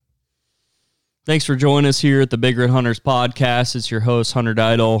Thanks for joining us here at the Big Red Hunters podcast. It's your host, Hunter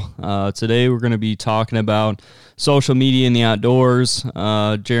Didle. Today we're going to be talking about social media in the outdoors.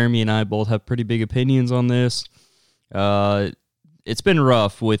 Jeremy and I both have pretty big opinions on this. It's been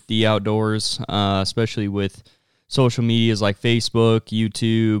rough with the outdoors, especially with social medias like Facebook,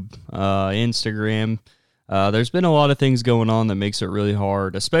 YouTube, Instagram. There's been a lot of things going on that makes it really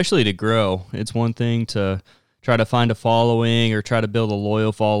hard, especially to grow. It's one thing to try to find a following or try to build a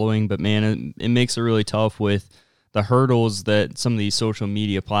loyal following, but man, it makes it really tough with the hurdles that some of these social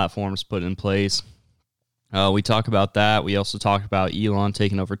media platforms put in place. We talk about that. We also talk about Elon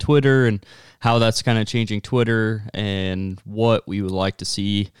taking over Twitter and how that's kind of changing Twitter and what we would like to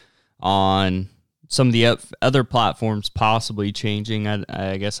see on some of the other platforms possibly changing.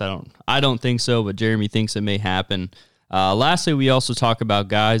 I guess I don't think so, but Jeremy thinks it may happen. Lastly, we also talk about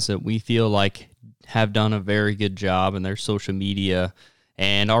guys that we feel like have done a very good job in their social media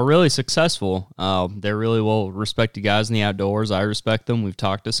and are really successful. They're really well-respected guys in the outdoors. I respect them. We've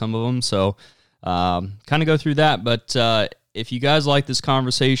talked to some of them, so kind of go through that. But if you guys like this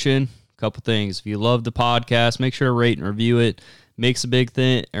conversation, a couple things. If you love the podcast, make sure to rate and review it. Makes a big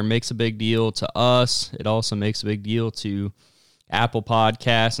deal to us. It also makes a big deal to Apple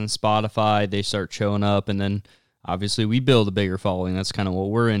Podcasts and Spotify. They start showing up, and then obviously we build a bigger following. That's kind of what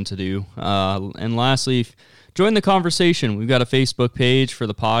we're in to do. And lastly, join the conversation. We've got a Facebook page for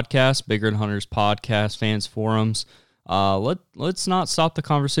the podcast, Big Red Hunters Podcast Fans Forums. Let's not stop the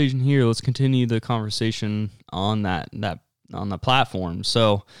conversation here. Let's continue the conversation on on the platform.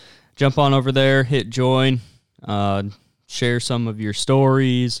 So jump on over there, hit join. Share some of your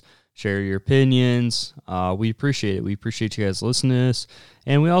stories, share your opinions. We appreciate it. We appreciate you guys listening to us.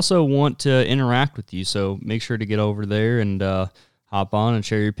 And we also want to interact with you, so make sure to get over there and hop on and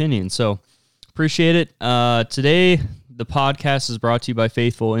share your opinions. So appreciate it. Today, the podcast is brought to you by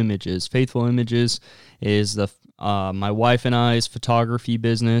Faithful Images. Faithful Images is my wife and I's photography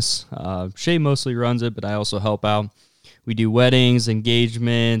business. Shay mostly runs it, but I also help out. We do weddings,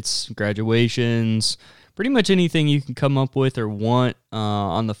 engagements, graduations, pretty much anything you can come up with or want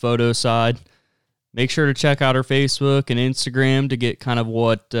on the photo side. Make sure to check out our Facebook and Instagram to get kind of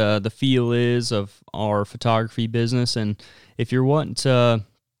what the feel is of our photography business. And if you're wanting to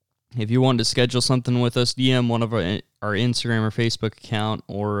schedule something with us, DM one of our Instagram or Facebook account,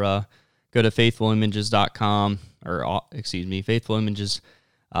 or go to faithfulimages.com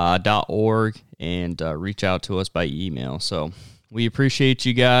faithfulimages.org and reach out to us by email. So we appreciate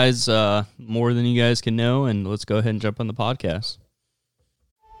you guys more than you guys can know, and let's go ahead and jump on the podcast.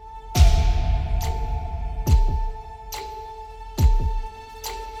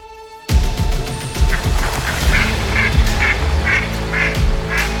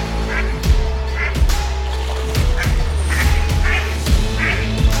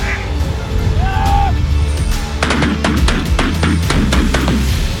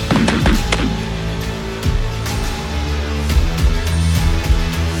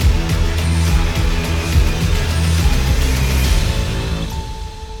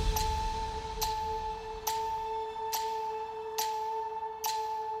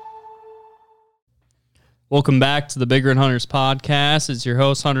 Welcome back to the Big Red Hunters podcast. It's your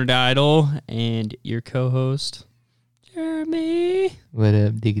host, Hunter Didle, and your co-host, Jeremy. What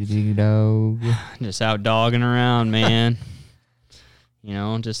up, diggy dog? Just out dogging around, man.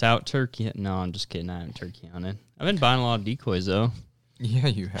 Just out turkey. No, I'm just kidding. I haven't turkey hunted. I've been buying a lot of decoys, though. Yeah,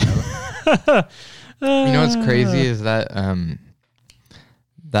 you have. You know what's crazy is that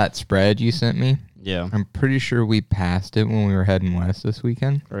that spread you sent me? Yeah. I'm pretty sure we passed it when we were heading west this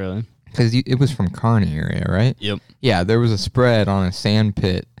weekend. Really? Because it was from Kearney area, right? Yep. Yeah, there was a spread on a sand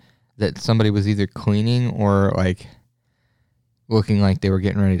pit that somebody was either cleaning or like looking like they were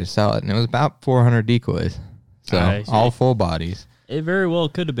getting ready to sell it, and it was about 400 decoys. So all full bodies. It very well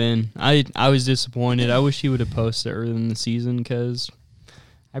could have been. I was disappointed. I wish he would have posted earlier in the season, because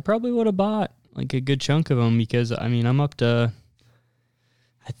I probably would have bought like a good chunk of them, because I'm up to,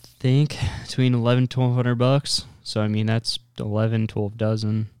 I think, between $1,100-$1,200. So that's 12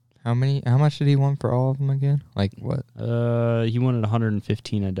 dozen. How much did he want for all of them again? Like what? He wanted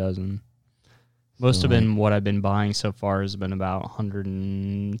 115 a dozen. Most have been what I've been buying so far has been about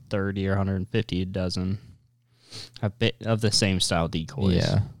 130 or 150 a dozen of the same style decoys.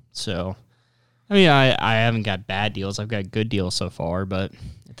 Yeah. So, I haven't got bad deals. I've got good deals so far, but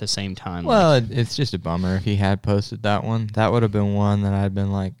at the same time. Well, it's just a bummer. If he had posted that one, that would have been one that I'd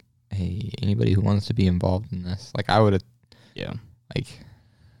been like, hey, anybody who wants to be involved in this, like I would have. Yeah. Like.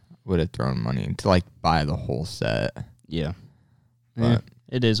 Would have thrown money to like buy the whole set. Yeah. But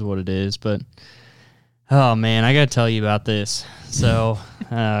it is what it is, but Oh, man, I got to tell you about this. So,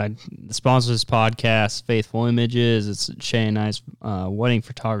 the sponsor of this podcast, Faithful Images. It's Shay and I's wedding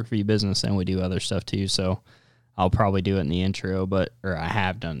photography business, and we do other stuff too. So, I'll probably do it in the intro, or I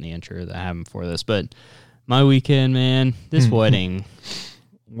have done the intro that I haven't for this. But my weekend, man, this wedding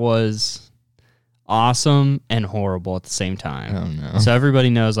was awesome and horrible at the same time. Oh, no. So, everybody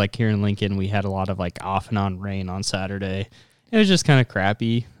knows, like, here in Lincoln, we had a lot of, like, off and on rain on Saturday. It was just kind of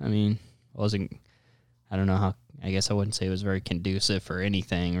crappy. I mean, I don't know how, I guess I wouldn't say it was very conducive for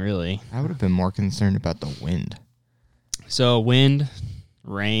anything, really. I would have been more concerned about the wind. So wind,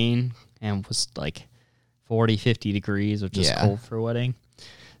 rain, and was like 40, 50 degrees, which is cold for a wedding.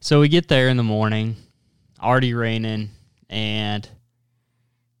 So we get there in the morning, already raining, and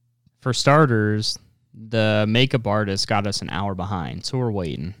for starters, the makeup artist got us an hour behind, so we're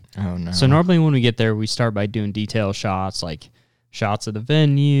waiting. Oh, no. So normally when we get there, we start by doing detail shots, like shots of the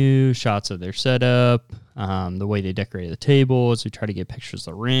venue, shots of their setup, the way they decorated the tables. We try to get pictures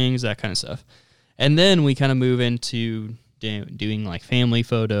of the rings, that kind of stuff. And then we kind of move into doing like family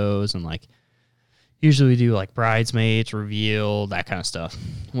photos and like usually we do like bridesmaids, reveal, that kind of stuff.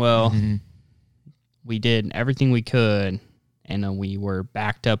 Well, we did everything we could, and then we were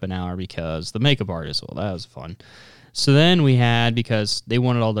backed up an hour because the makeup artist, well, that was fun. So then we had, because they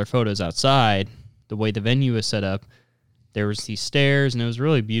wanted all their photos outside, the way the venue was set up, there was these stairs, and it was a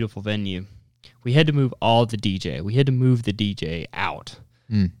really beautiful venue. We had to move all the DJ. We had to move the DJ out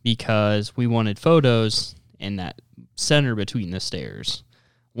because we wanted photos in that center between the stairs.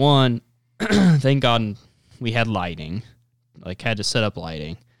 One, thank God we had lighting, like had to set up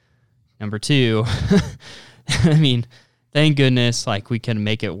lighting. Number two, I mean, thank goodness, like we can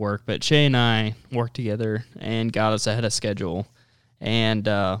make it work. But Shay and I worked together and got us ahead of schedule. And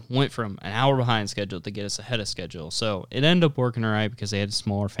went from an hour behind schedule to get us ahead of schedule. So it ended up working all right because they had a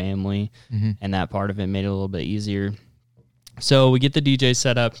smaller family, and that part of it made it a little bit easier. So we get the DJ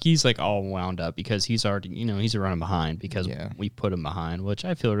set up. He's like all wound up because he's already, he's running behind because we put him behind, which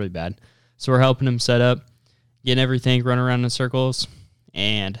I feel really bad. So we're helping him set up, getting everything, run around in circles.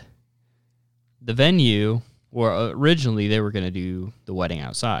 And the venue, or originally they were going to do the wedding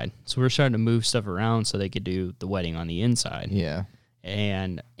outside. So we're starting to move stuff around so they could do the wedding on the inside. Yeah.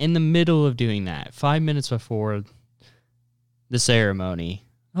 And in the middle of doing that, 5 minutes before the ceremony,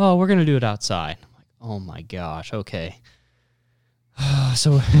 we're going to do it outside. I'm like, oh my gosh, okay.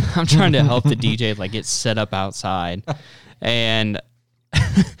 So I'm trying to help the DJ like get set up outside and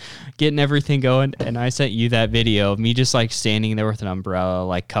getting everything going. And I sent you that video of me just like standing there with an umbrella,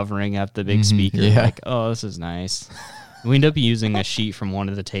 like covering up the big speaker. Like, oh, this is nice. We ended up using a sheet from one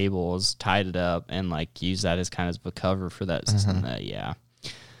of the tables, tied it up, and like use that as kind of a cover for that.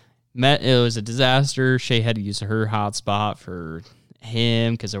 It was a disaster. Shay had to use her hotspot for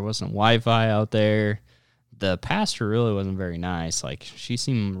him because there wasn't Wi-Fi out there. The pastor really wasn't very nice. Like, she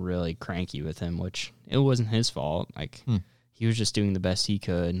seemed really cranky with him, which it wasn't his fault. Like, he was just doing the best he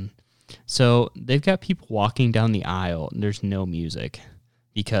could. So they've got people walking down the aisle, and there's no music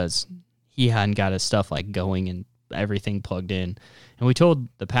because he hadn't got his stuff like going and everything plugged in. And we told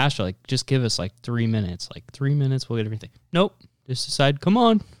the pastor, like, just give us like 3 minutes. Like 3 minutes, we'll get everything. Nope. Just decide, come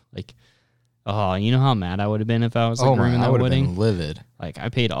on. Like, oh, you know how mad I would have been if I was like grooming that wedding? Been livid. Like, I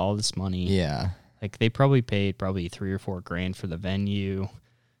paid all this money. Yeah. Like, they probably paid $3 or $4 grand for the venue.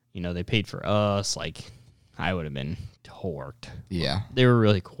 They paid for us. Like, I would have been torqued. Yeah. They were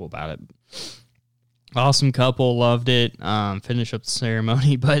really cool about it. Awesome couple, loved it. Finish up the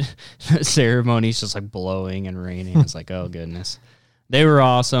ceremony, but the ceremony's just like blowing and raining. It's like, oh goodness. They were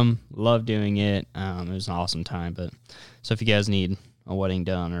awesome. Loved doing it. It was an awesome time. But so if you guys need a wedding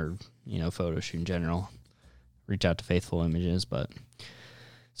done or photo shoot in general, reach out to Faithful Images. But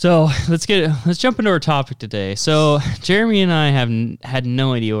so let's jump into our topic today. So Jeremy and I had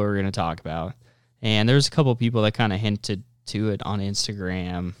no idea what we were going to talk about, and there's a couple people that kind of hinted to it on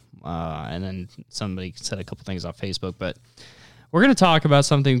Instagram. And then somebody said a couple things on Facebook, but we're going to talk about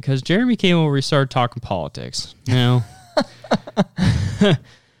something because Jeremy came over, we started talking politics. We're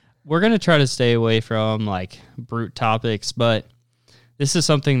going to try to stay away from like brute topics, but this is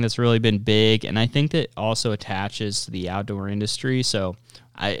something that's really been big, and I think that also attaches to the outdoor industry. So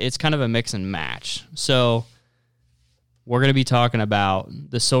it's kind of a mix and match. So we're going to be talking about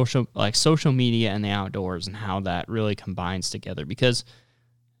the social media and the outdoors and how that really combines together, because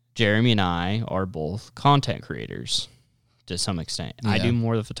Jeremy and I are both content creators to some extent. Yeah. I do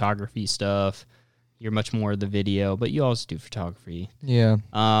more of the photography stuff. You're much more of the video, but you also do photography. Yeah.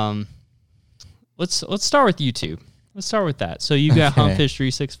 Let's start with YouTube. Let's start with that. So you got Humpfish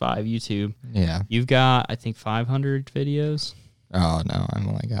 365 YouTube. Yeah. You've got, I think, 500 videos. Oh no, I've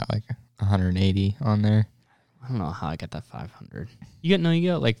only got like 180 on there. I don't know how I got that 500. You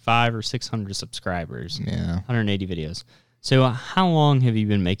got like 500 or 600 subscribers. Yeah. 180 videos. So how long have you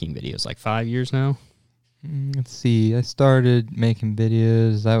been making videos? Like 5 years now? Let's see. I started making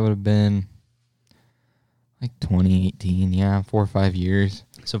videos. That would have been like 2018. Yeah, 4 or 5 years.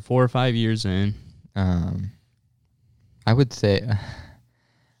 So 4 or 5 years in. I would say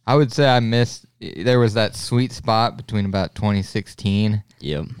I missed. There was that sweet spot between about 2016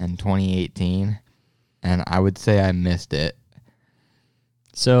 and 2018, and I would say I missed it.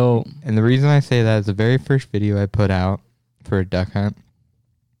 So, and the reason I say that is the very first video I put out for a duck hunt,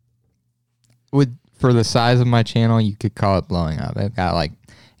 for the size of my channel, you could call it blowing up. I've got like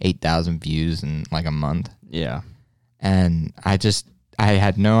 8,000 views in like a month. Yeah. And I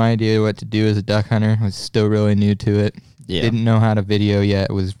had no idea what to do as a duck hunter. I was still really new to it. Yeah. Didn't know how to video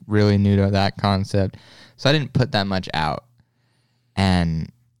yet. It was really new to that concept. So I didn't put that much out.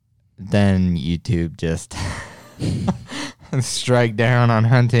 And then YouTube just strike down on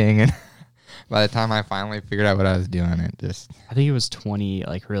hunting. And by the time I finally figured out what I was doing, I think it was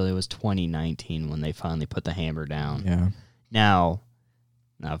 2019 when they finally put the hammer down. Yeah. Now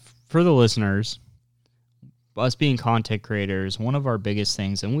for the listeners, us being content creators, one of our biggest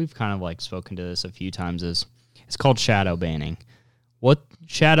things, and we've kind of like spoken to this a few times, is it's called shadow banning. What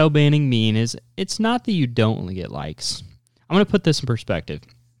shadow banning mean is it's not that you don't get likes. I'm going to put this in perspective.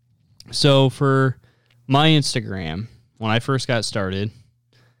 So for my Instagram, when I first got started,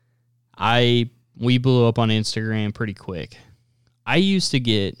 we blew up on Instagram pretty quick. I used to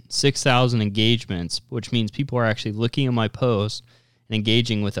get 6,000 engagements, which means people are actually looking at my post and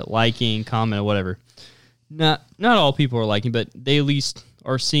engaging with it, liking, comment, whatever. Not all people are liking, but they at least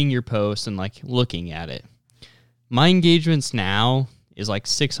are seeing your post and like looking at it. My engagements now is like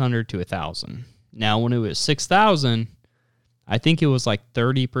 600 to 1,000. Now, when it was 6,000, I think it was like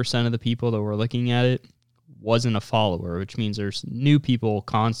 30% of the people that were looking at it wasn't a follower, which means there's new people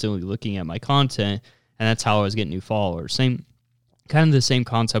constantly looking at my content, and that's how I was getting new followers. Kind of the same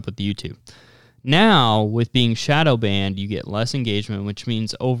concept with YouTube. Now, with being shadow banned, you get less engagement, which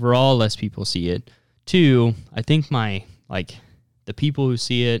means overall less people see it. 2, I think the people who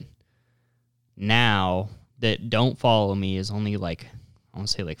see it now that don't follow me is only like, I want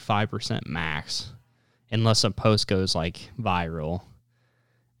to say like 5% max, unless a post goes like viral.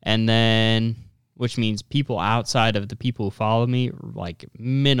 And then, which means people outside of the people who follow me, like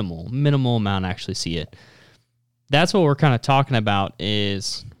minimal amount actually see it. That's what we're kind of talking about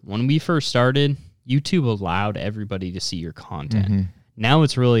is when we first started, YouTube allowed everybody to see your content. Mm-hmm. Now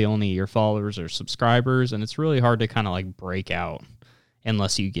it's really only your followers or subscribers, and it's really hard to kind of like break out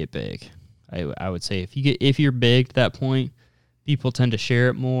unless you get big. I would say if you're big to that point, people tend to share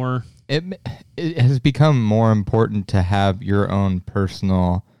it more. It has become more important to have your own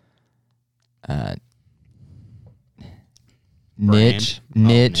personal niche,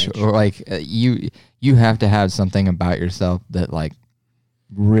 or like you have to have something about yourself that like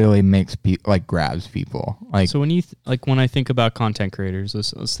really makes people like grabs people. Like, so when when I think about content creators,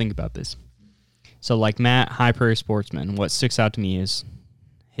 let's think about this. So like Matt, High Prairie Sportsman, what sticks out to me is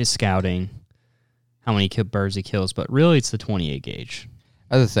his scouting, how many birds he kills, but really it's the 28 gauge.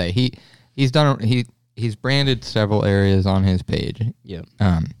 As I say, he's branded several areas on his page. Yep.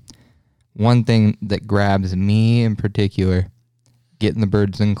 One thing that grabs me in particular, getting the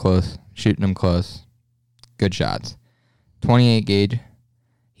birds in close, shooting them close, good shots. 28 gauge.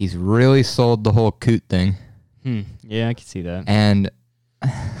 He's really sold the whole coot thing. Yeah, I can see that. And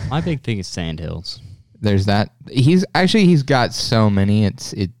my big thing is sandhills. There's that. He's got so many.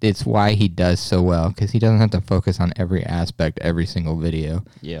 It's why he does so well, because he doesn't have to focus on every aspect, every single video.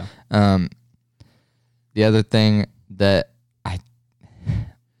 Yeah. The other thing that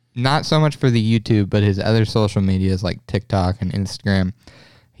not so much for the YouTube, but his other social medias like TikTok and Instagram,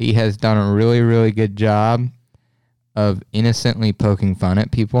 he has done a really, really good job of innocently poking fun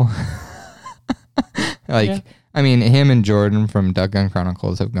at people. I mean, him and Jordan from Duck Gun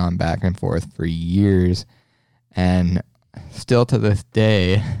Chronicles have gone back and forth for years, and still to this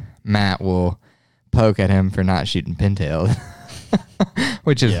day, Matt will poke at him for not shooting pintails,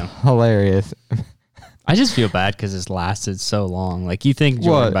 which is hilarious. I just feel bad because it's lasted so long. Like, you think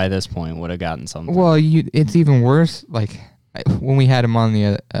Jordan by this point would have gotten something. Well, it's even worse. Like, when we had him on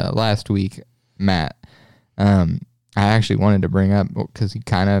the last week, Matt, I actually wanted to bring up, because he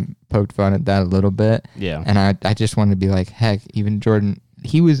kind of poked fun at that a little bit. Yeah. And I just wanted to be like, heck, even Jordan,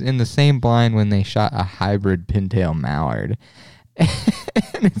 he was in the same blind when they shot a hybrid pintail mallard.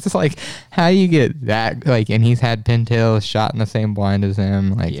 And it's like, how do you get that? Like, and he's had pintails shot in the same blind as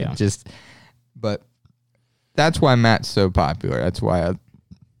him. Like, but that's why Matt's so popular. That's why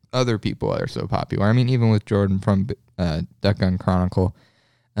other people are so popular. I mean, even with Jordan from Duck Gun Chronicle.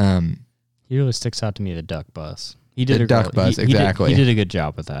 He really sticks out to me, the Duck Bus. He did the Duck Bus, exactly. He did a good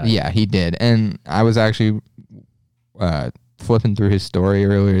job with that. Yeah, he did. And I was actually flipping through his story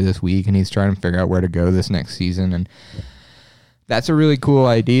earlier this week, and he's trying to figure out where to go this next season. And that's a really cool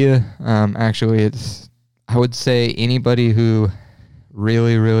idea. Actually, I would say anybody who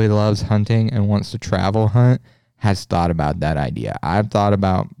really, really loves hunting and wants to travel hunt has thought about that idea. I've thought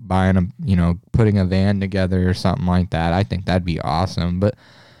about buying putting a van together or something like that. I think that'd be awesome. But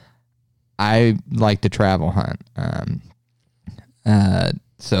I like to travel hunt.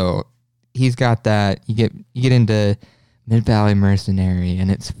 So he's got that. You get into Mid-Valley Mercenary,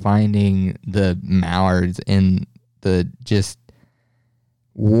 and it's finding the mallards in the just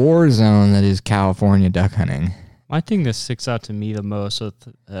war zone that is California duck hunting. My thing that sticks out to me the most with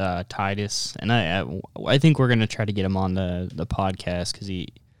Titus, and I think we're gonna try to get him on the podcast because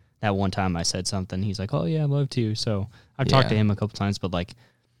that one time I said something, he's like, "Oh yeah, I'd love to." So I've talked to him a couple times, but like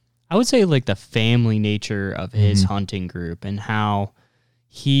I would say like the family nature of his hunting group and how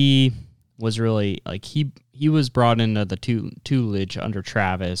he was really like he was brought into the tutelage under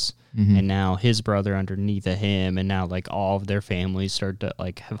Travis, and now his brother underneath of him, and now like all of their families start to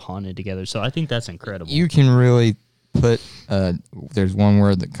like have hunted together. So I think that's incredible. You can really put there's one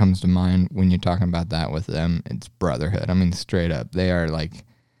word that comes to mind when you're talking about that with them. It's brotherhood. I mean, straight up, they are like,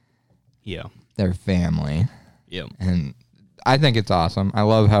 they're family. Yeah, and I think it's awesome. I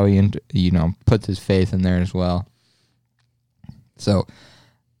love how he puts his faith in there as well. So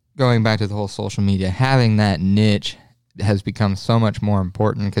going back to the whole social media, having that niche has become so much more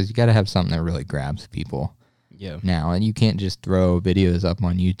important because you got to have something that really grabs people now. And you can't just throw videos up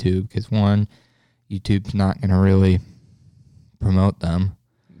on YouTube because, one, YouTube's not going to really promote them.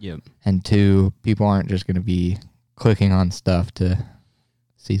 Yep. And two, people aren't just going to be clicking on stuff to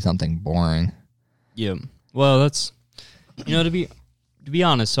see something boring. Yep. Well, that's, to be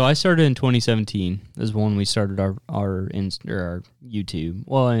honest, so I started in 2017 is when we started our YouTube,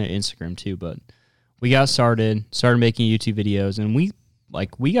 well, Instagram too, but we got started making YouTube videos, and we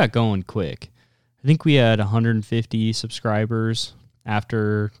got going quick. I think we had 150 subscribers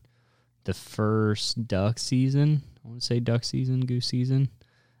after the first duck season. I want to say duck season, goose season.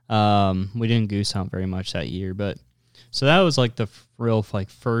 We didn't goose hunt very much that year, but so that was like the real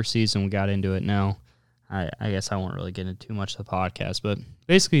first season we got into it. Now, I guess I won't really get into too much of the podcast, but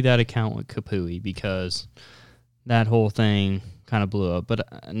basically that account went kapooey because that whole thing kind of blew up, but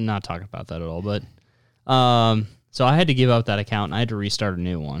I'm not talking about that at all. But so I had to give up that account and I had to restart a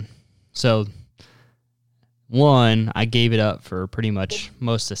new one. So one, I gave it up for pretty much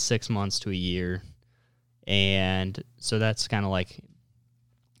most of 6 months to a year. And so that's kind of like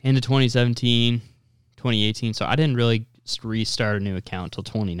into 2017, 2018. So I didn't really restart a new account until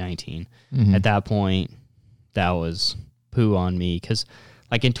 2019. At that point, that was poo on me because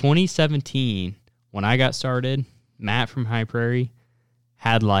like in 2017, when I got started, Matt from High Prairie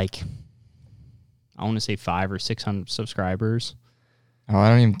had like, I want to say 500 or 600 subscribers. Oh, I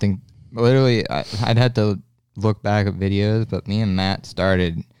don't even think, literally, I'd have to look back at videos, but me and Matt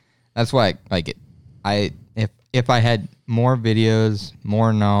started, that's why, if I had more videos,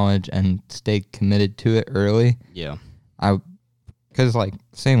 more knowledge, and stayed committed to it early, because like,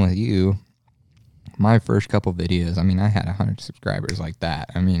 same with you, my first couple videos, I mean, I had 100 subscribers like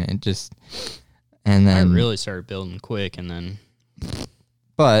that. I mean, it just, and then I really started building quick, and then,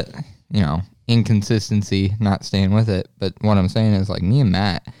 but inconsistency, not staying with it. But what I'm saying is, like, me and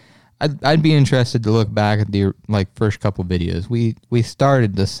Matt, I'd be interested to look back at the first couple videos. We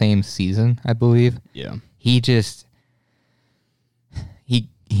started the same season, I believe. Yeah. He just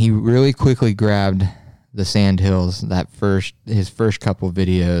he really quickly grabbed the Sandhills his first couple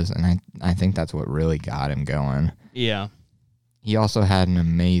videos, and I think that's what really got him going. Yeah. He also had an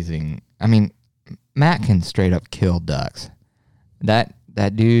amazing, I mean, Matt can straight up kill ducks. That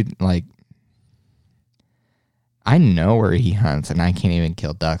dude, like, I know where he hunts, and I can't even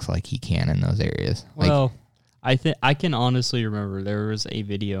kill ducks like he can in those areas. Well, I can honestly remember there was a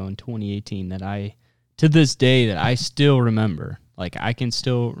video in 2018 that to this day, that I still remember. Like, I can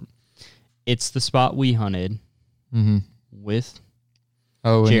still, it's the spot we hunted with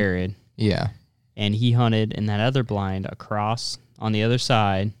Jared. Yeah. And he hunted in that other blind across on the other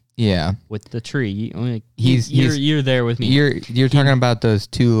side. Yeah. With the tree. You're there with me. You're talking about those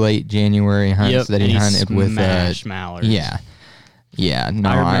 2 late January hunts that he hunted with mallards. Yeah. Yeah. No,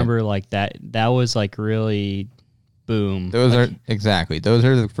 I remember like that was like really boom. Those are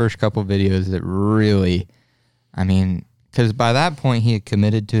the first couple videos that really, I mean, because by that point he had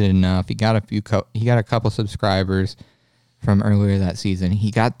committed to it enough. He got a couple subscribers. from earlier that season.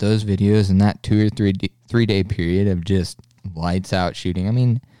 He got those videos in that 2 or 3 day period of just lights out shooting. I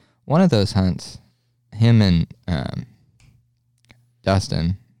mean, one of those hunts, him and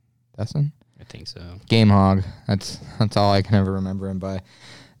Dustin, I think so. Game Hog. That's all I can ever remember him by.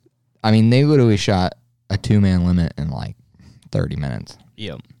 I mean, they literally shot a 2-man limit in like 30 minutes.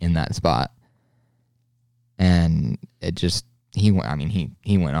 Yep. In that spot, and it just he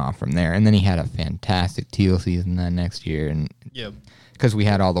went off from there, and then he had a fantastic teal season that next year, and because we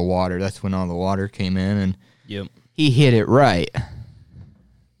had all the water, that's when all the water came in, and he hit it right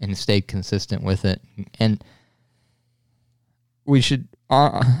and stayed consistent with it. And we should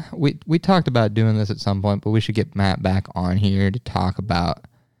we talked about doing this at some point, but we should get Matt back on here to talk about.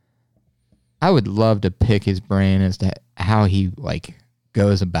 I would love to pick his brain as to how he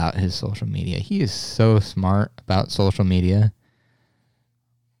goes about his social media. He is so smart about social media,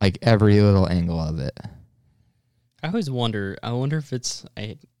 like every little angle of it. I always wonder. I wonder if it's.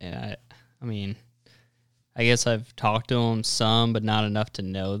 I mean, I guess I've talked to him some, but not enough to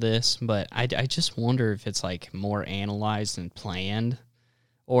know this. But I just wonder if it's like more analyzed and planned,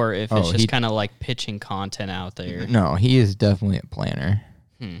 or if it's just kind of like pitching content out there. No, he is definitely a planner.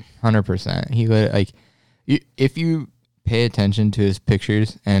 100%. He if you pay attention to his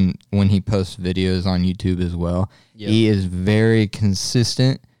pictures and when he posts videos on YouTube as well, he is very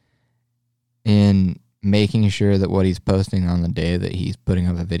consistent in making sure that what he's posting on the day that he's putting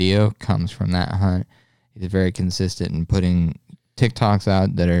up a video comes from that hunt. He's very consistent in putting TikToks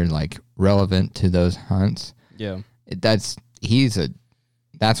out that are relevant to those hunts. Yeah. That's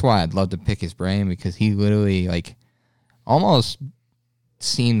why I'd love to pick his brain, because he literally almost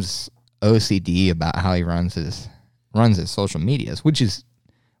seems OCD about how he runs his social medias, which is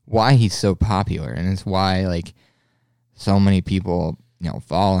why he's so popular, and it's why so many people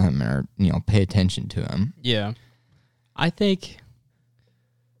follow him or pay attention to him. Yeah, I think,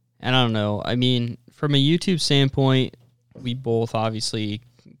 and I don't know. I mean, from a YouTube standpoint, we both obviously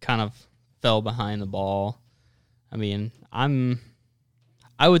kind of fell behind the ball. I mean,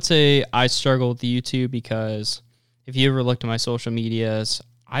 I would say I struggle with the YouTube because if you ever looked at my social medias,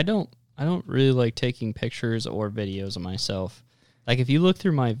 I don't really like taking pictures or videos of myself. If you look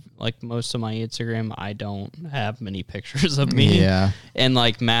through my, most of my Instagram, I don't have many pictures of me. Yeah. And,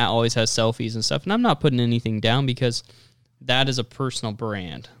 Matt always has selfies and stuff. And I'm not putting anything down because that is a personal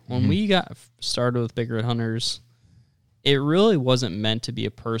brand. When we got started with Big Red Hunters, it really wasn't meant to be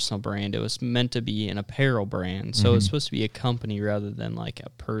a personal brand. It was meant to be an apparel brand. So it's supposed to be a company rather than, a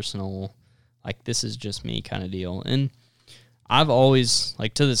personal, this is just me kind of deal. And I've always,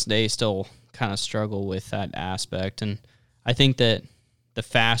 to this day, still kind of struggle with that aspect. And I think that the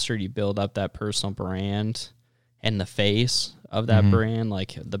faster you build up that personal brand and the face of that brand,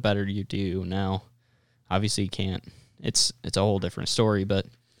 the better you do. Now, obviously you can't. It's a whole different story, but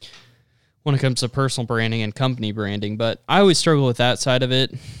when it comes to personal branding and company branding, but I always struggle with that side of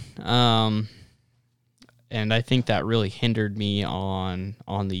it. And I think that really hindered me on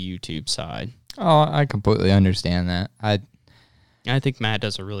the YouTube side. Oh, I completely understand that. I think Matt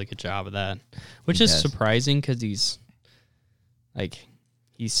does a really good job of that, which is surprising because he's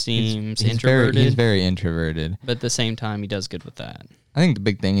he seems introverted. He's very introverted, but at the same time, he does good with that. I think the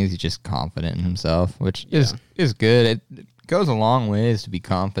big thing is he's just confident in himself, which is good. It goes a long ways to be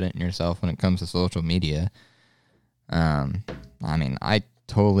confident in yourself when it comes to social media. I mean, I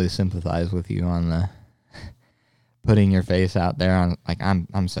totally sympathize with you on the putting your face out there. On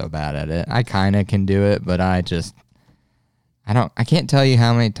I'm so bad at it. I kind of can do it, but I can't tell you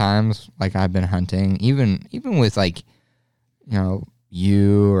how many times I've been hunting, even with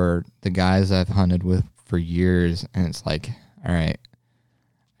you or the guys I've hunted with for years, and it's all right, I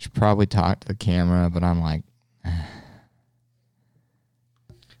should probably talk to the camera, but I'm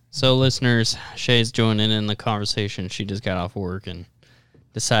So listeners, Shay's joining in the conversation. She just got off work and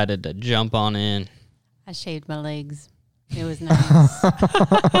decided to jump on in. I shaved my legs. It was nice.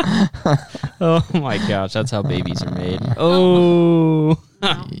 Oh my gosh, that's how babies are made. Oh,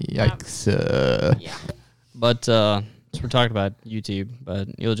 yikes! Yeah. But so we're talking about YouTube, but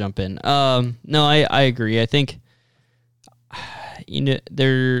you'll jump in. No, I agree. I think the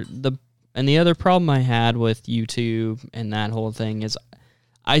other problem I had with YouTube and that whole thing is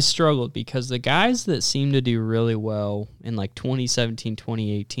I struggled because the guys that seem to do really well in 2017,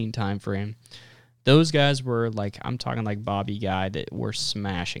 2018 timeframe, those guys were I'm talking Bobby Guy, that were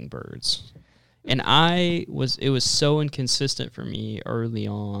smashing birds. And it was so inconsistent for me early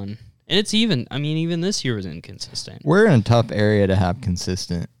on. And it's even this year was inconsistent. We're in a tough area to have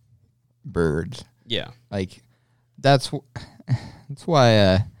consistent birds. Yeah. That's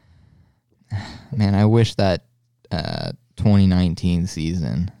why, man, I wish that 2019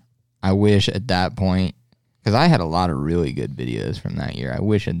 season. I wish at that point, because I had a lot of really good videos from that year. I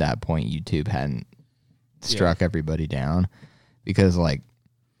wish at that point YouTube hadn't struck everybody down, because like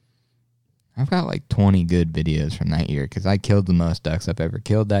I've got like 20 good videos from that year, because I killed the most ducks I've ever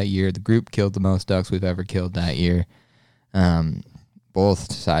killed that year. The group killed the most ducks we've ever killed that year.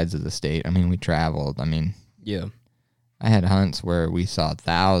 Both sides of the state. I mean, we traveled. I mean, yeah. I had hunts where we saw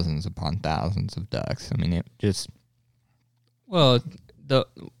thousands upon thousands of ducks. I mean, it just... Well,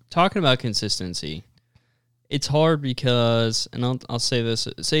 talking about consistency, it's hard because, and I'll say this,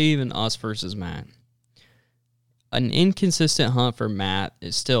 say even us versus Matt. An inconsistent hunt for Matt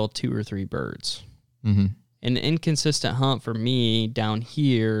is still 2 or 3 birds. Mm-hmm. An inconsistent hunt for me down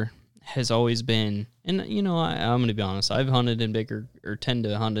here has always been, and you know, I'm going to be honest, I've hunted in bigger, or tend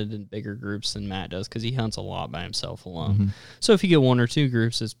to hunt in bigger groups than Matt does, because he hunts a lot by himself alone. Mm-hmm. So if you get 1 or 2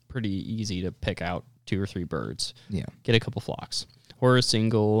 groups, it's pretty easy to pick out 2 or 3 birds. Yeah. Get a couple flocks, or a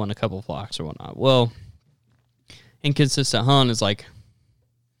single and a couple flocks or whatnot. Well, inconsistent hunt is like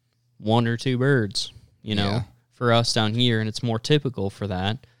 1 or 2 birds, you know. Yeah. For us down here, and it's more typical for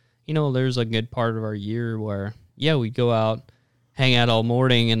that. You know, there's a good part of our year where, yeah, we'd go out, hang out all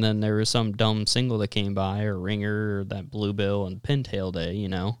morning, and then there was some dumb single that came by, or ringer, or that bluebill and pintail day, you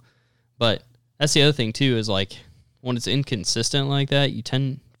know. But that's the other thing, too, is like, when it's inconsistent like that, you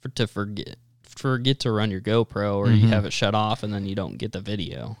tend to forget to run your GoPro, or you have it shut off, and then you don't get the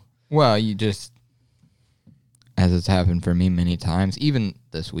video. Well, you just, as it's happened for me many times, even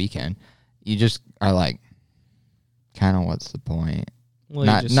this weekend, you just are like, kind of what's the point? Well,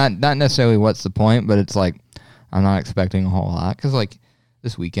 not necessarily what's the point, but it's like I'm not expecting a whole lot, because like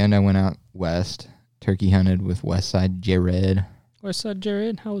this weekend I went out west, turkey hunted with Westside Jared. Westside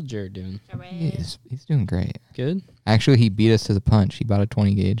Jared? How's Jared doing? He's doing great. Good? Actually, he beat us to the punch. He bought a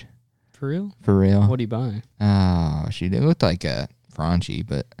 20 gauge. For real? For real. What'd he buy? Oh, shoot. It looked like a Franchi,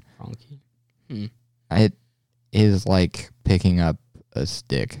 but it is like picking up a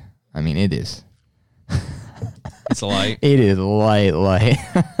stick. I mean, it is. It's light. It is light.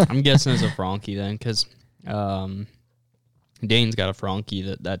 I'm guessing it's a Franchi then, because Dane's got a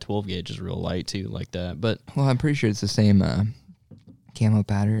Franchi that 12 gauge is real light too, like that. But well, I'm pretty sure it's the same camo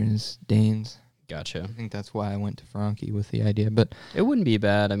pattern as Dane's. Gotcha. I think that's why I went to Franchi with the idea, but it wouldn't be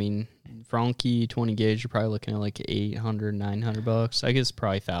bad. I mean, Franchi 20 gauge, you're probably looking at like $800, $900. I guess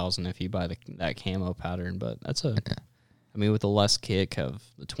probably $1,000 if you buy that camo pattern. But that's I mean, with the less kick of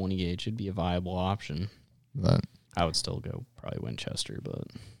the 20 gauge, it'd be a viable option. But I would still go probably Winchester, but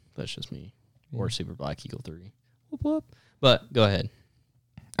that's just me. Or Super Black Eagle 3. Whoop, whoop. But go ahead.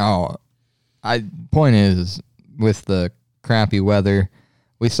 Oh, point is, with the crappy weather,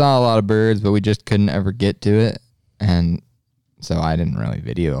 we saw a lot of birds, but we just couldn't ever get to it, and so I didn't really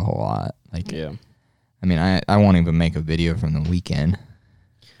video a whole lot. Like, yeah. I mean, I won't even make a video from the weekend.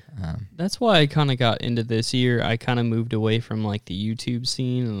 That's why I kind of got into this year. I kind of moved away from like the YouTube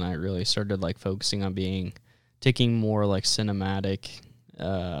scene, and I really started like focusing on taking more like cinematic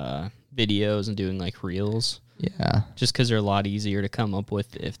videos and doing like reels. Yeah. Just because they're a lot easier to come up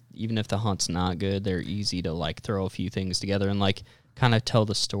with. Even if the hunt's not good, they're easy to like throw a few things together and like kind of tell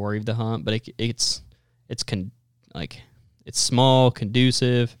the story of the hunt. But it's small,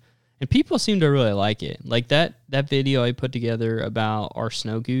 conducive. And people seem to really like it. Like that video I put together about our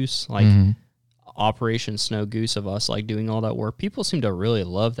snow goose, like Operation Snow Goose, of us like doing all that work. People seem to really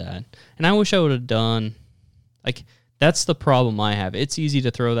love that. And I wish I would have done, like, that's the problem I have. It's easy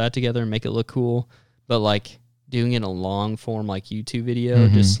to throw that together and make it look cool, but like doing it in a long form like YouTube video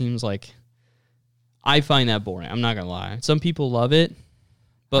just seems like, I find that boring. I'm not gonna lie. Some people love it,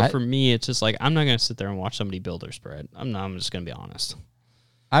 but for me, it's just like, I'm not gonna sit there and watch somebody build their spread. I'm just gonna be honest.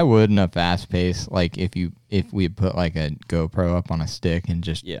 I would in a fast pace, like if we put like a GoPro up on a stick and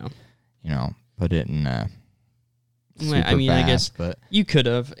just put it in super I mean, fast, I guess but you could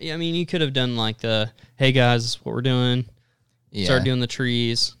have. I mean, you could have done like the, hey guys, this is what we're doing. Yeah. Start doing the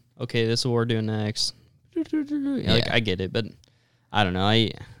trees. Okay, this is what we're doing next. Like, I get it, but I don't know.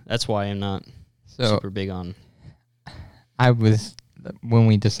 That's why I'm not super big on. When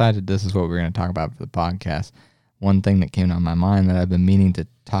we decided this is what we were going to talk about for the podcast, one thing that came on my mind that I've been meaning to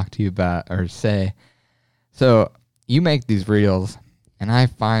talk to you about or say. So you make these reels, and I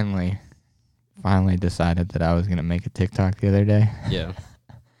finally decided that I was going to make a TikTok the other day. Yeah.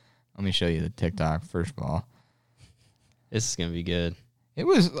 Let me show you the TikTok first of all. This is going to be good. It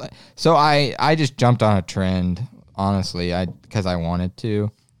was, so I just jumped on a trend, honestly, because I wanted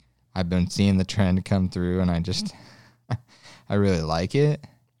to. I've been seeing the trend come through, and I really like it.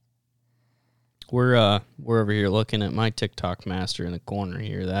 We're over here looking at my TikTok master in the corner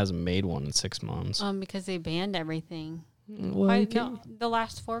here that hasn't made one in 6 months. Because they banned everything. Why, no, the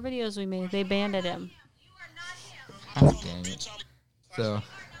last 4 videos we made, they banned him. Oh, dang it. So.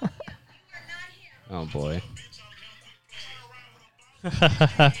 Oh, boy.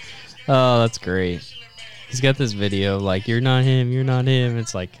 Oh, that's great. He's got this video like, you're not him, you're not him.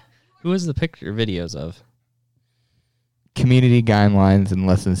 It's like, who is the picture videos of? Community guidelines in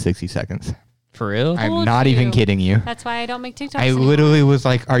less than 60 seconds. For real? I'm not even kidding you. That's why I don't make TikToks I literally was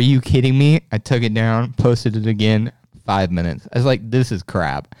like, are you kidding me? I took it down, posted it again, 5 minutes. I was like, this is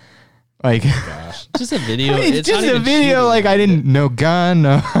crap. Like, gosh. Just a video. I mean, it's just a video. Like, I didn't, no gun,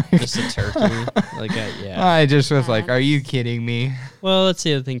 no. Just a turkey. Like, yeah. I just was like, are you kidding me? Well, that's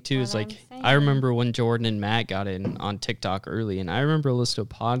the other thing, too, is like, I remember when Jordan and Matt got in on TikTok early, and I remember listening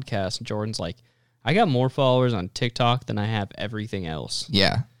to a podcast, and Jordan's like, I got more followers on TikTok than I have everything else.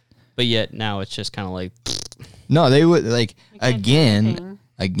 Yeah. But yet now it's just kind of like. No, they would, like, again,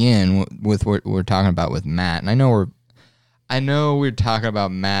 with what we're talking about with Matt, and I know we're talking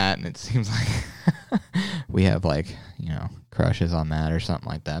about Matt, and it seems like we have, like, you know, crushes on Matt or something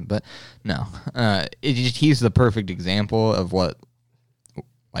like that. But no, he's the perfect example of what,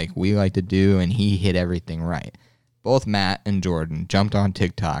 like, we like to do, and he hit everything right. Both Matt and Jordan jumped on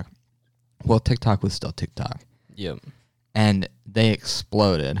TikTok. Well, TikTok was still TikTok. Yep. And they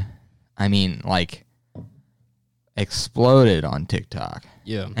exploded. I mean, like, exploded on TikTok.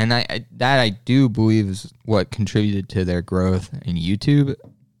 Yeah. And I do believe is what contributed to their growth in YouTube.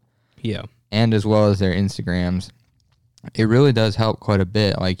 Yeah. And as well as their Instagrams. It really does help quite a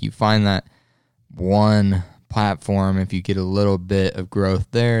bit. Like, you find that one platform, if you get a little bit of growth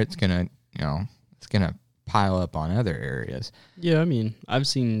there, it's going to pile up on other areas. Yeah, I mean, I've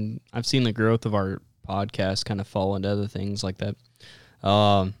seen the growth of our podcast kind of fall into other things like that.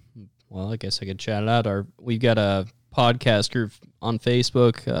 Well, I guess I could shout out we've got a podcast group on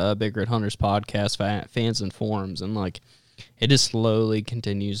Facebook, Big Red Hunters Podcast, fans and forums, and like it just slowly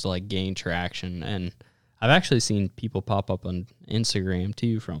continues to like gain traction. And I've actually seen people pop up on Instagram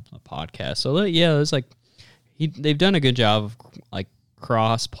too from the podcast. So yeah, it's like they've done a good job of like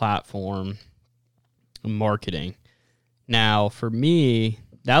cross-platform marketing. Now, for me,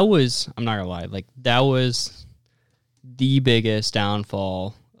 I'm not gonna lie, like that was the biggest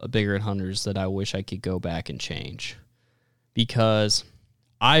downfall of Big Red Hunters that I wish I could go back and change, because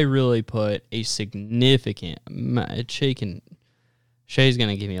I really put a significant, Shay's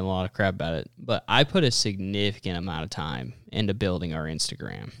gonna give me a lot of crap about it, but I put a significant amount of time into building our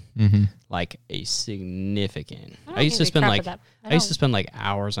Instagram. Mm-hmm. Like a significant. I used to spend like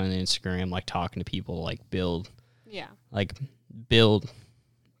hours on Instagram, like talking to people, like build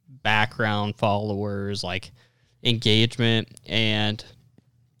background followers, like engagement. And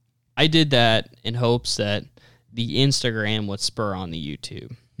I did that in hopes that the Instagram would spur on the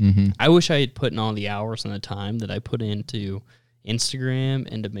YouTube. Mm-hmm. I wish I had put in all the hours and the time that I put into Instagram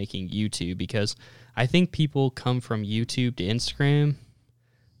into making YouTube, because I think people come from YouTube to Instagram,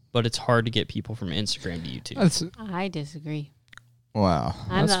 but it's hard to get people from Instagram to YouTube. I disagree. Wow.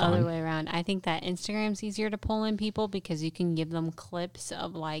 I'm the other way around. I think that Instagram's easier to pull in people because you can give them clips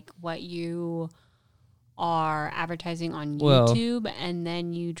of like what you are advertising on YouTube, and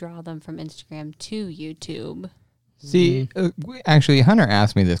then you draw them from Instagram to YouTube. See, actually, Hunter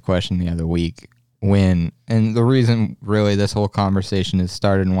asked me this question the other week and the reason really this whole conversation has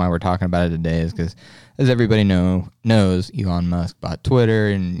started and why we're talking about it today is because, as everybody knows, Elon Musk bought Twitter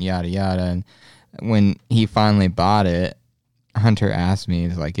and yada yada. And when he finally bought it, Hunter asked me,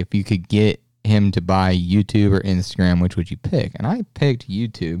 like, if you could get him to buy YouTube or Instagram, which would you pick? And I picked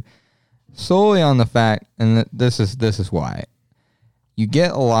YouTube solely on the fact, and this is why. You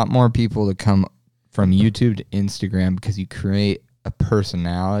get a lot more people to come from YouTube to Instagram because you create a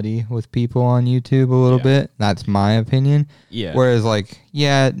personality with people on YouTube a little bit. That's my opinion. Yeah. Whereas, like,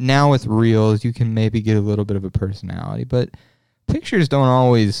 now with Reels, you can maybe get a little bit of a personality, but pictures don't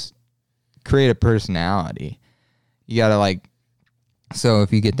always create a personality. You gotta, like, so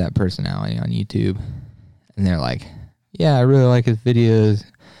if you get that personality on YouTube and they're like, yeah, I really like his videos.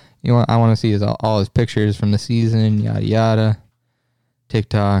 I want to see all his pictures from the season, yada yada,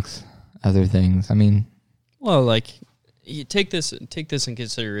 TikToks, other things. I mean, well, like, you take this in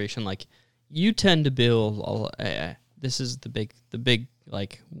consideration. Like, you tend to build. This is the big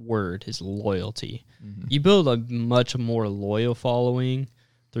like word is loyalty. Mm-hmm. You build a much more loyal following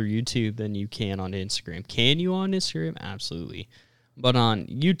through YouTube than you can on Instagram. Can you on Instagram? Absolutely, but on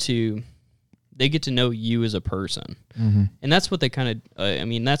YouTube, they get to know you as a person. Mm-hmm. And that's what they kind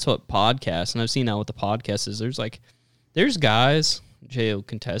of, that's what podcasts, and I've seen that with the podcasts, is there's guys, Jay will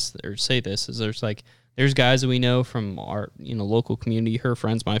contest or say this, is there's there's guys that we know from our local community, her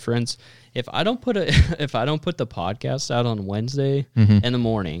friends, my friends. If I don't put the podcast out on Wednesday in the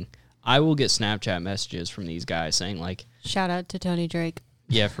morning, I will get Snapchat messages from these guys saying like, shout out to Tony Drake.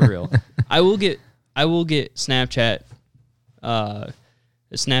 Yeah, for real. I will get Snapchats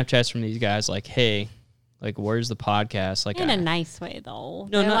from these guys like, hey, like, where's the podcast? Like, in a nice way though.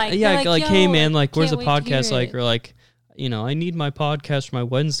 No, not, like, hey man, like, where's the podcast? Like, or like, I need my podcast for my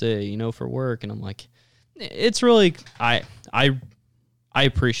Wednesday, for work. And I'm like, it's really, I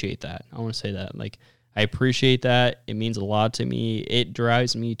appreciate that. I want to say that. Like, I appreciate that. It means a lot to me. It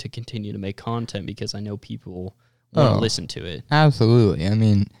drives me to continue to make content because I know people want to listen to it. Absolutely. I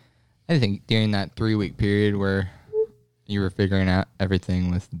mean, I think during that 3-week period where you were figuring out everything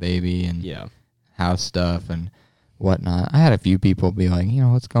with the baby and house stuff and whatnot, I had a few people be like,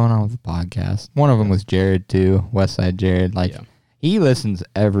 what's going on with the podcast? One of them was Jared too, Westside Jared. Like, he listens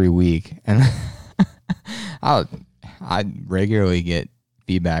every week, and I regularly get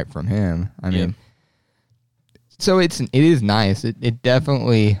feedback from him. I mean, so it is nice. It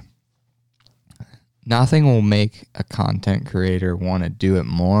definitely, nothing will make a content creator want to do it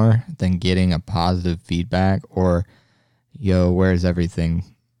more than getting a positive feedback or, where's everything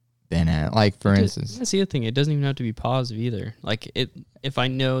been at? Like, for instance, that's the other thing. It doesn't even have to be positive either. Like, if I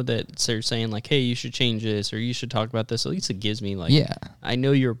know that they're saying like, hey, you should change this or you should talk about this, at least it gives me like, I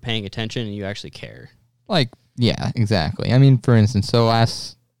know you're paying attention and you actually care. Like, yeah, exactly. I mean, for instance, so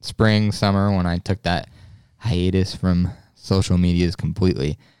last spring, summer, when I took that hiatus from social medias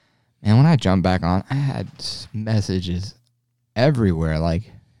completely, and when I jumped back on, I had messages everywhere.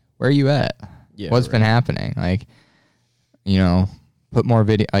 Like, where are you at? Yeah, what's been happening? Like, put more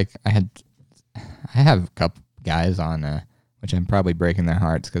video. Like, I have a couple guys on, which I'm probably breaking their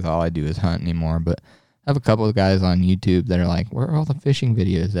hearts because all I do is hunt anymore. But I have a couple of guys on YouTube that are like, where are all the fishing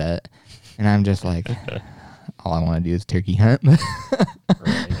videos at? And I'm just like, all I want to do is turkey hunt.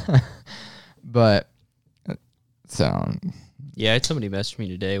 But so. Yeah, I had somebody message me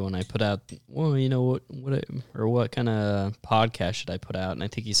today when I put out, what kind of podcast should I put out? And I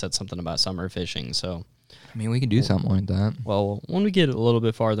think he said something about summer fishing. So, I mean, we could do something like that. Well, when we get a little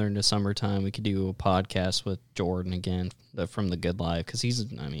bit farther into summertime, we could do a podcast with Jordan again from The Good Life because he's,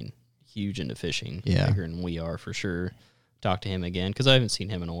 huge into fishing. Yeah. Bigger than we are for sure. Talk to him again because I haven't seen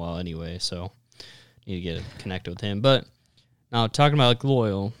him in a while anyway. So, need to get connected with him. But now talking about like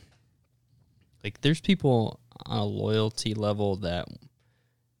loyal, like there's people on a loyalty level that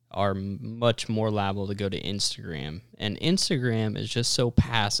are much more liable to go to Instagram. And Instagram is just so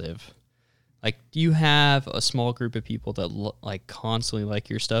passive. Like, do you have a small group of people that constantly like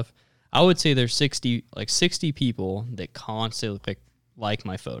your stuff? I would say there's 60 people that constantly like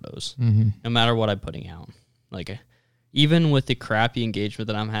my photos, no matter what I'm putting out. Like, even with the crappy engagement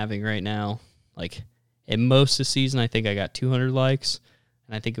that I'm having right now, like in most of the season, I think I got 200 likes,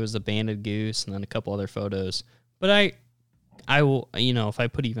 and I think it was the banded goose and then a couple other photos. But I will, if I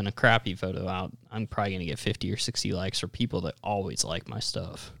put even a crappy photo out, I'm probably going to get 50 or 60 likes for people that always like my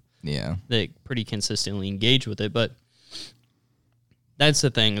stuff. Yeah. They pretty consistently engage with it. But that's the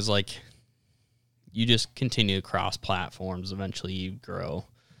thing is like, you just continue to cross platforms. Eventually you grow.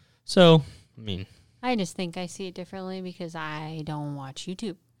 So, I just think I see it differently because I don't watch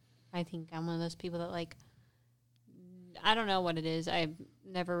YouTube. I think I'm one of those people that I don't know what it is. I've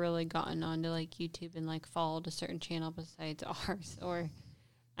never really gotten onto YouTube and followed a certain channel besides ours, or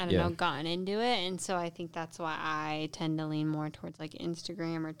I don't know, gotten into it. And so I think that's why I tend to lean more towards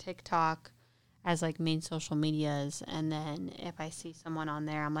Instagram or TikTok as main social medias. And then if I see someone on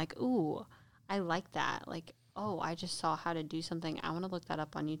there, I'm like, ooh, I like that. I just saw how to do something. I want to look that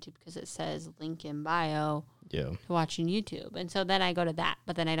up on YouTube because it says link in bio to watching YouTube. And so then I go to that,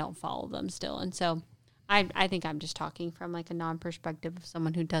 but then I don't follow them still. And so I think I'm just talking from a non-perspective of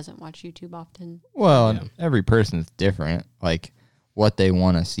someone who doesn't watch YouTube often. Well, every person's different, what they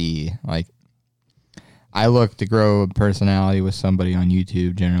want to see. I look to grow a personality with somebody on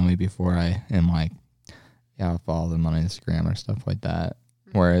YouTube generally before I am I'll follow them on Instagram or stuff like that.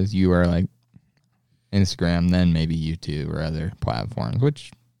 Mm-hmm. Whereas you are Instagram, then maybe YouTube or other platforms,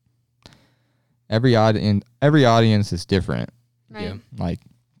 which every audience is different. Right. Yeah.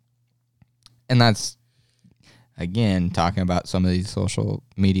 And that's, again, talking about some of these social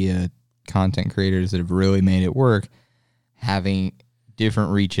media content creators that have really made it work, having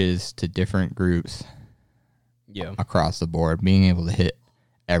different reaches to different groups across the board, being able to hit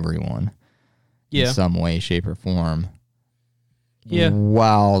everyone in some way, shape, or form. Yeah.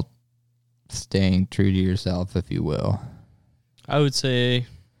 While staying true to yourself, if you will. I would say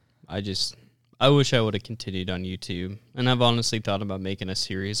I wish I would have continued on YouTube. And I've honestly thought about making a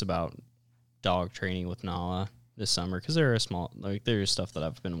series about dog training with Nala this summer because there's stuff that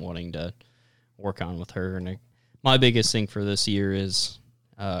I've been wanting to work on with her. And my biggest thing for this year is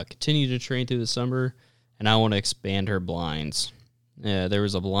continue to train through the summer, and I want to expand her blinds. Yeah, there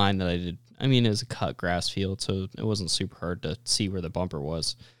was a blind that I did. I mean, it was a cut grass field, so it wasn't super hard to see where the bumper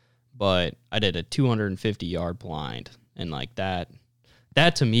was. But I did a 250-yard blind, and like that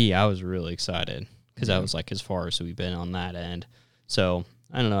to me, I was really excited because that was like as far as we've been on that end. So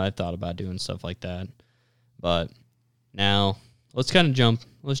I don't know. I thought about doing stuff like that, but now let's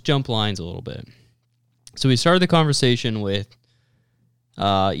jump lines a little bit. So we started the conversation with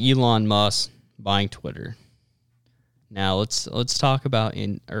Elon Musk buying Twitter. Now let's talk about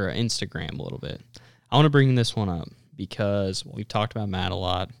Instagram a little bit. I want to bring this one up because we've talked about Matt a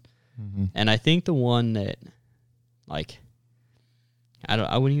lot, and I think the one that, like,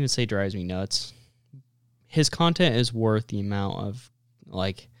 I wouldn't even say drives me nuts. His content is worth the amount of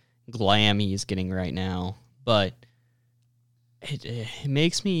like glam he's getting right now, but it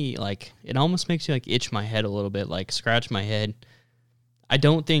makes me like, it almost makes me like itch my head a little bit, like scratch my head. I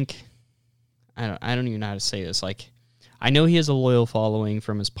don't even know how to say this. Like, I know he has a loyal following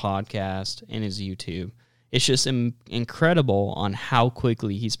from his podcast and his YouTube. It's just incredible on how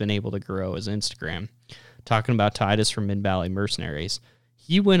quickly he's been able to grow his Instagram. Talking about Titus from Mid-Valley Mercenaries.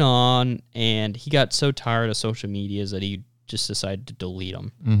 He went on and he got so tired of social medias that he just decided to delete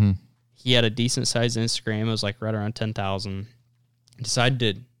them. Mm-hmm. He had a decent-sized Instagram. It was like right around 10,000. Decided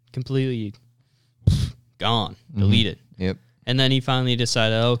to completely gone, delete it. Yep. And then he finally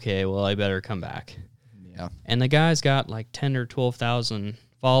decided, okay, well, I better come back. Yeah. And the guy's got like 10 or 12,000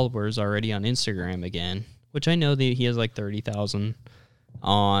 followers already on Instagram again, which I know that he has like 30,000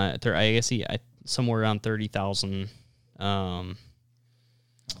 on. I guess somewhere around 30,000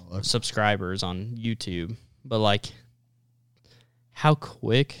 subscribers on YouTube. But like, how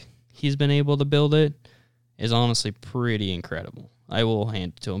quick he's been able to build it is honestly pretty incredible. I will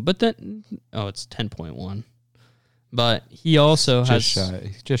hand it to him. But then, it's 10.1. But he also he's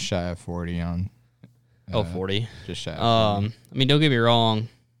just shy of 40 on. 40. Just shy of 40. I mean, don't get me wrong.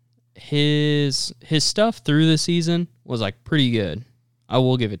 His stuff through the season was like pretty good. I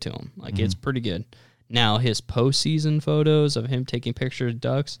will give it to him. Like, it's pretty good. Now, his postseason photos of him taking pictures of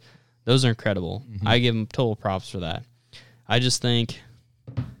ducks, those are incredible. I give him total props for that. I just think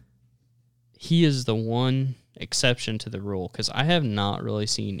he is the one exception to the rule because I have not really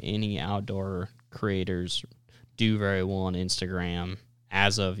seen any outdoor creators do very well on Instagram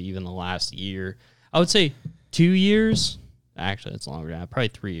as of even the last year. I would say 2 years. Actually, it's longer now. Probably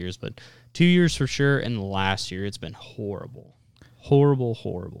 3 years, but 2 years for sure. And the last year, it's been horrible.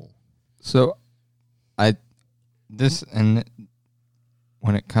 Horrible. So,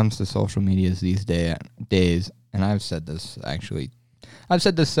 when it comes to social medias these days, and I've said this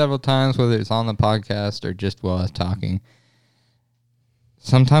several times, whether it's on the podcast or just while I was talking.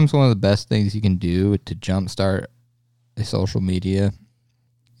 Sometimes one of the best things you can do to jumpstart a social media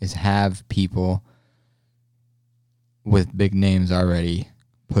is have people with big names already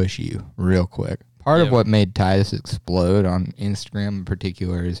push you real quick. Part of what made Titus explode on Instagram in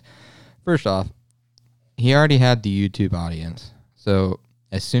particular is, first off, he already had the YouTube audience. So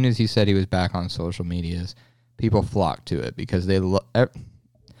as soon as he said he was back on social medias, people flocked to it because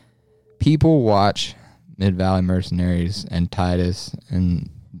people watch Mid-Valley Mercenaries and Titus and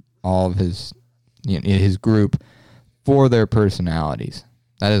all of his group for their personalities.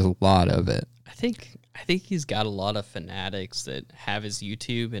 That is a lot of it. I think he's got a lot of fanatics that have his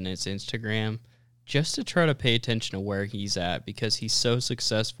YouTube and his Instagram just to try to pay attention to where he's at because he's so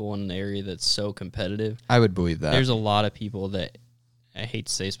successful in an area that's so competitive. I would believe that. There's a lot of people that, I hate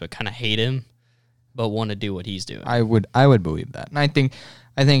to say this, but kind of hate him, but want to do what he's doing. I would believe that. And I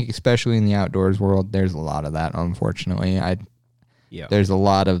think especially in the outdoors world, there's a lot of that, unfortunately. There's a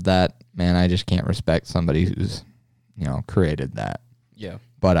lot of that, man, I just can't respect somebody who's, created that. Yeah.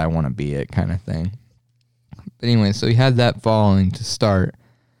 But I want to be it kind of thing. But anyway, so he had that following to start.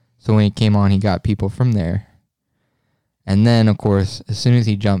 So when he came on, he got people from there. And then, of course, as soon as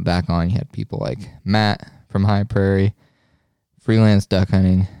he jumped back on, he had people like Matt from High Prairie, Freelance Duck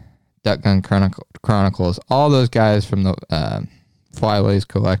Hunting, Duck Gun Chronicles, all those guys from the Flyways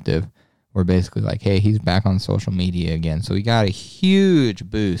Collective were basically like, hey, he's back on social media again. So he got a huge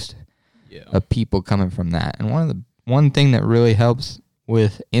boost of people coming from that. And one thing that really helps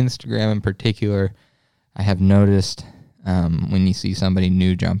with Instagram in particular, I have noticed when you see somebody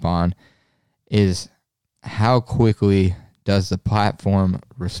new jump on, is how quickly does the platform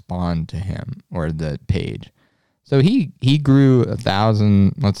respond to him or the page. So he grew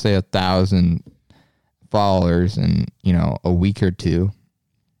 1,000 followers in, a week or two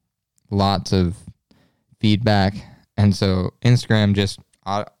lots of feedback. And so Instagram just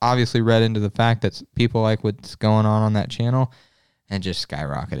obviously read into the fact that people like what's going on that channel and just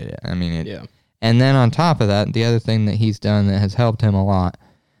skyrocketed it. I mean, yeah. And then on top of that, the other thing that he's done that has helped him a lot,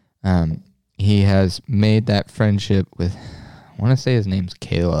 he has made that friendship with, I want to say his name's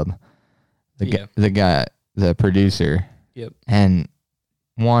Caleb, the producer. Yep. And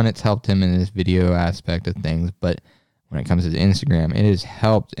one, it's helped him in his video aspect of things, but when it comes to Instagram, it has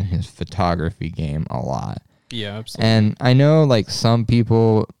helped in his photography game a lot. Yeah, absolutely. And I know like some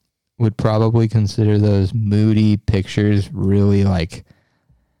people would probably consider those moody pictures really like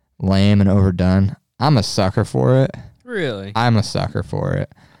lame and overdone. I'm a sucker for it. Really? I'm a sucker for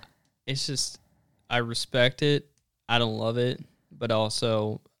it. It's just, I respect it. I don't love it, but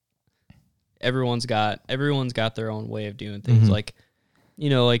also everyone's got their own way of doing things. Mm-hmm. Like, you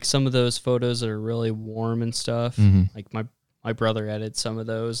know, like some of those photos that are really warm and stuff. Mm-hmm. Like my brother edited some of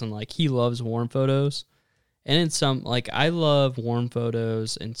those, and like he loves warm photos. And in some, like I love warm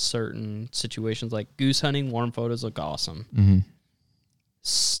photos in certain situations, like goose hunting. Warm photos look awesome. Mm-hmm.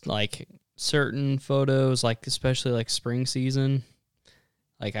 Like certain photos, like especially like spring season,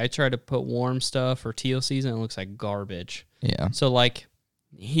 like I try to put warm stuff for teal season, it looks like garbage. Yeah. So like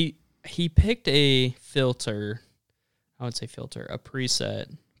he picked a filter, a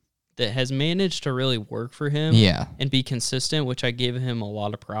preset that has managed to really work for him. Yeah. And be consistent, which I give him a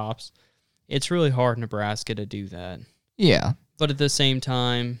lot of props. It's really hard in Nebraska to do that. Yeah. But at the same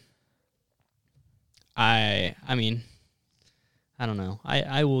time, I mean, I don't know.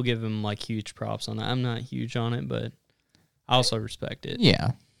 I will give him like huge props on that. I'm not huge on it, but I also respect it.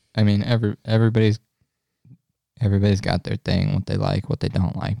 Yeah. I mean, everybody's got their thing, what they like, what they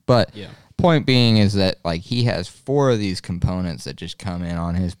don't like. But yeah. Point being is that like he has 4 of these components that just come in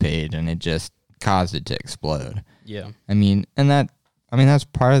on his page and it just caused it to explode. Yeah. I mean, that's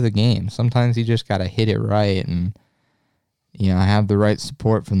part of the game. Sometimes you just got to hit it right and, you know, have the right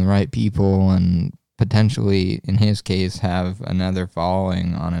support from the right people and potentially, in his case, have another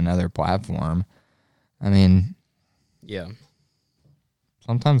following on another platform. I mean, yeah.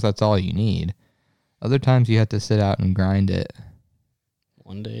 Sometimes that's all you need. Other times you have to sit out and grind it.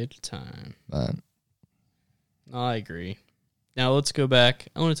 One day at a time. But I agree. Now let's go back.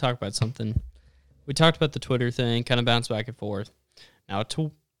 I want to talk about something. We talked about the Twitter thing, kind of bounced back and forth. Now,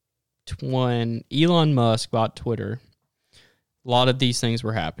 when Elon Musk bought Twitter, a lot of these things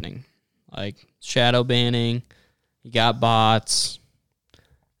were happening. Like shadow banning, you got bots.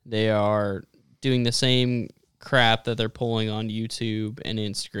 They are doing the same crap that they're pulling on YouTube and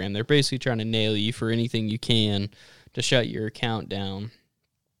Instagram. They're basically trying to nail you for anything you can to shut your account down.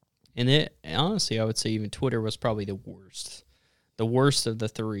 And honestly, I would say even Twitter was probably the worst of the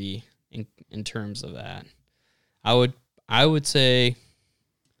 3 in terms of that. I would say,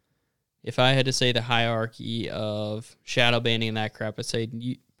 if I had to say the hierarchy of shadow banning and that crap, I'd say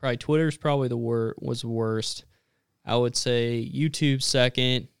probably Twitter's probably was worst. I would say YouTube's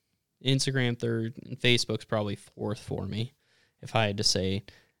second, Instagram third, and Facebook's probably 4th for me. If I had to say,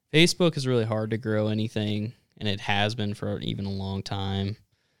 Facebook is really hard to grow anything, and it has been for even a long time.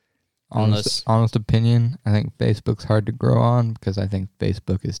 Honest opinion, I think Facebook's hard to grow on because I think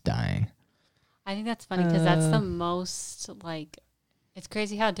Facebook is dying. I think that's funny because that's the most, like, it's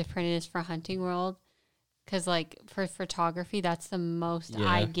crazy how different it is for hunting world. Because, like, for photography, that's the most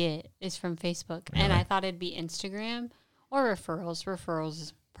I get is from Facebook. Really? And I thought it'd be Instagram or referrals. Referrals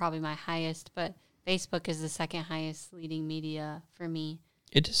is probably my highest, but Facebook is the second highest leading media for me.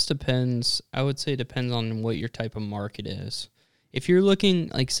 It just depends. I would say it depends on what your type of market is. If you're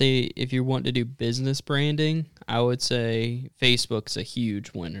looking, like, say, if you want to do business branding, I would say Facebook's a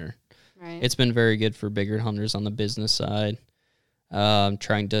huge winner. Right. It's been very good for bigger hunters on the business side.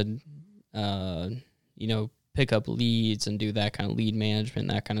 Trying to, pick up leads and do that kind of lead management,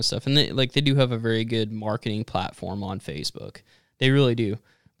 that kind of stuff. And they do have a very good marketing platform on Facebook. They really do.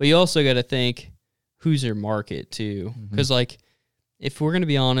 But you also got to think, who's your market too? Because, if we're going to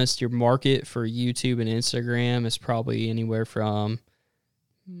be honest, your market for YouTube and Instagram is probably anywhere from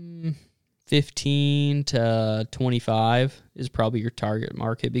 15 to 25 is probably your target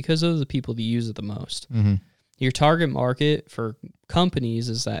market because those are the people that use it the most. Mm-hmm. Your target market for companies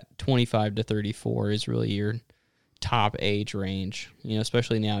is that 25 to 34 is really your top age range,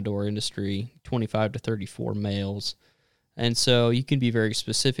 especially in the outdoor industry, 25 to 34 males. And so you can be very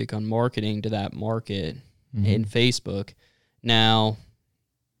specific on marketing to that market in Facebook. Now,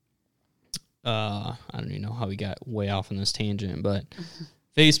 I don't even know how we got way off on this tangent, but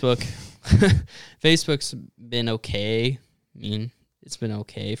Facebook's been okay. I mean, it's been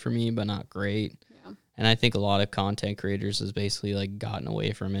okay for me, but not great. Yeah. And I think a lot of content creators has basically gotten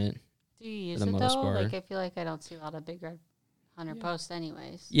away from it. Do you use it though? Like, I feel like I don't see a lot of Big Red Hunter posts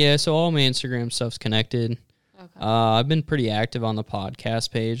anyways. Yeah, so all my Instagram stuff's connected. Okay. I've been pretty active on the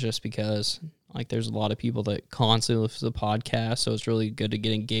podcast page just because, like, there's a lot of people that constantly listen to the podcast, so it's really good to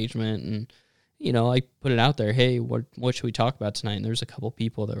get engagement. And, you know, I put it out there, hey, what should we talk about tonight? And there's a couple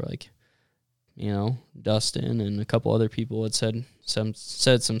people that were like, you know, Dustin and a couple other people had said some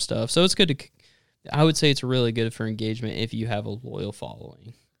stuff. So it's good to, I would say it's really good for engagement if you have a loyal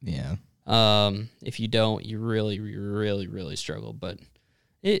following. Yeah. If you don't, you really, really, really struggle. But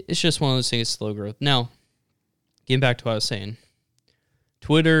it's just one of those things, slow growth. Now, getting back to what I was saying,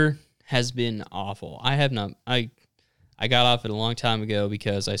 Twitter has been awful. I got off it a long time ago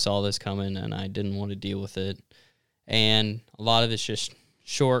because I saw this coming and I didn't want to deal with it. And a lot of it's just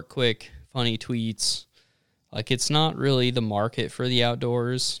short, quick, funny tweets. Like, it's not really the market for the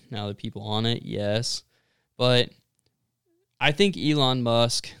outdoors. Now, the people on it, yes. But I think Elon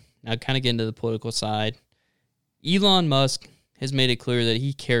Musk, now kind of get into the political side, Elon Musk has made it clear that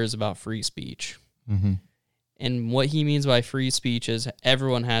he cares about free speech. Mm-hmm. And what he means by free speech is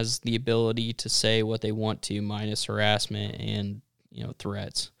everyone has the ability to say what they want to, minus harassment and, you know,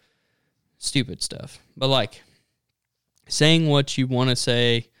 threats. Stupid stuff. But, like, saying what you want to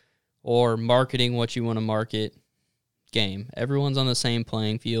say or marketing what you want to market, game. Everyone's on the same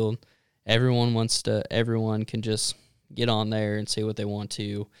playing field. Everyone can just get on there and say what they want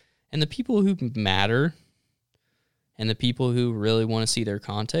to. And the people who matter and the people who really want to see their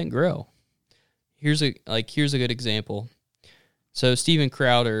content grow. Here's a good example. So Steven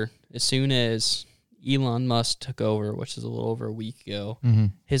Crowder, as soon as Elon Musk took over, which is a little over a week ago, mm-hmm.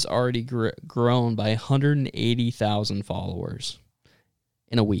 has already grown by 180,000 followers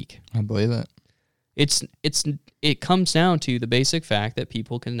in a week. I believe it. It comes down to the basic fact that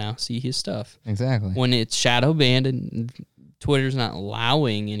people can now see his stuff. Exactly. When it's shadow banned and Twitter's not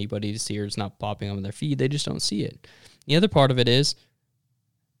allowing anybody to see or it's not popping up in their feed, they just don't see it. The other part of it is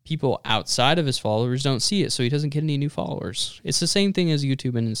people outside of his followers don't see it, so he doesn't get any new followers. It's the same thing as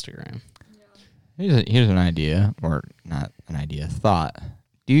YouTube and Instagram. Here's an idea, or not an idea, thought.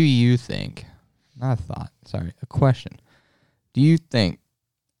 Do you think, not a thought, sorry, a question. Do you think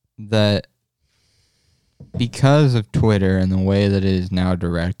that because of Twitter and the way that it is now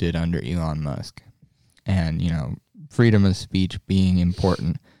directed under Elon Musk and, you know, freedom of speech being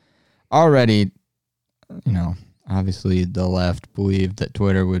important, already, you know, obviously the left believed that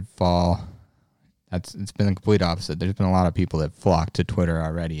Twitter would fall. It's been the complete opposite. There's been a lot of people that flocked to Twitter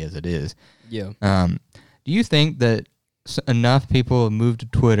already as it is. Yeah. Do you think that enough people have moved to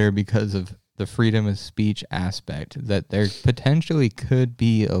Twitter because of the freedom of speech aspect that there potentially could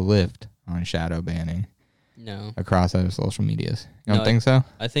be a lift on shadow banning? No. Across other social medias. You don't think so?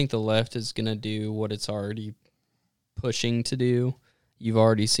 I think the left is going to do what it's already pushing to do. You've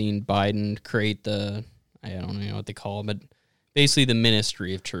already seen Biden create I don't know what they call it, but basically the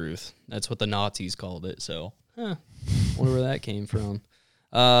Ministry of Truth. That's what the Nazis called it. So, wonder where that came from.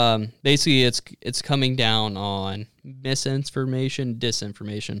 Basically, it's coming down on misinformation,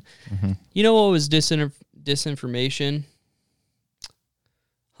 disinformation. Mm-hmm. You know what was disinformation?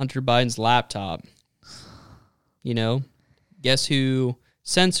 Hunter Biden's laptop. You know, guess who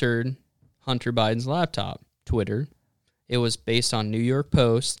censored Hunter Biden's laptop? Twitter. It was based on New York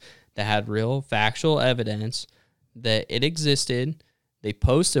Post that had real factual evidence that it existed. They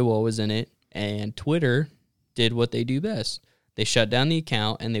posted what was in it, and Twitter did what they do best. They shut down the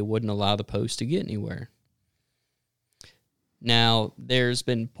account, and they wouldn't allow the post to get anywhere. Now, there's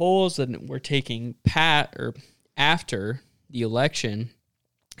been polls that were taking after the election,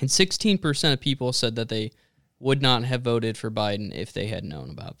 and 16% of people said that they would not have voted for Biden if they had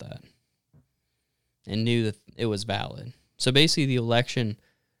known about that and knew that it was valid. So basically, the election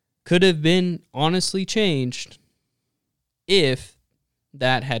could have been honestly changed if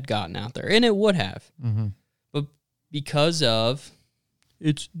that had gotten out there, and it would have. Mm-hmm. But because of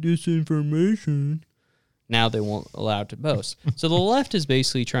it's disinformation, now they won't allow it to post. So the left is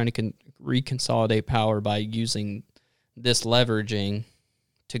basically trying to reconsolidate power by using this leveraging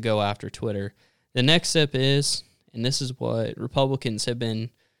to go after Twitter. The next step is, and this is what Republicans have been,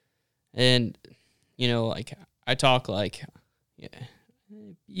 and, you know, like, I talk like, yeah,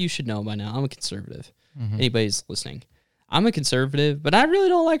 you should know by now, I'm a conservative. Mm-hmm. Anybody's listening. I'm a conservative, but I really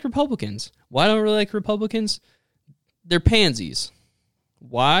don't like Republicans. Why don't I really like Republicans? They're pansies.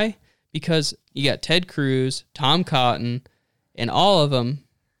 Why? Because you got Ted Cruz, Tom Cotton, and all of them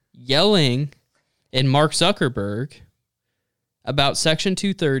yelling at Mark Zuckerberg about Section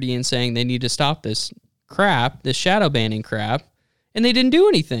 230 and saying they need to stop this crap, this shadow banning crap, and they didn't do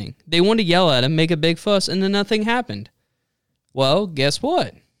anything. They wanted to yell at him, make a big fuss, and then nothing happened. Well, guess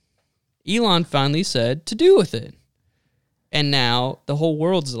what? Elon finally said to do with it. And now the whole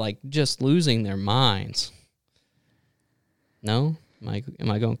world's like just losing their minds. No? Am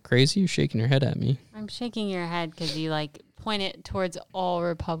I going crazy? You're shaking your head at me. I'm shaking your head because you like point it towards all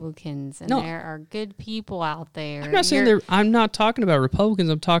Republicans, and there are good people out there. I'm not talking about Republicans.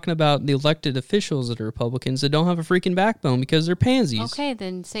 I'm talking about the elected officials that are Republicans that don't have a freaking backbone because they're pansies. Okay,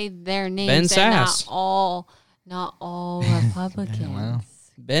 then say their names. Ben Sass. Not all Republicans.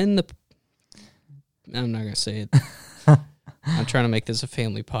 I'm not gonna say it. I'm trying to make this a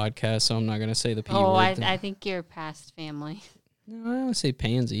family podcast, so I'm not gonna say the P word. I think you're past family. No, I don't say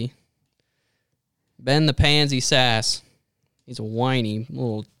pansy. Ben the Pansy Sass. He's a whiny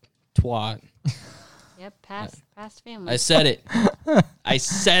little twat. Yep, past family. I said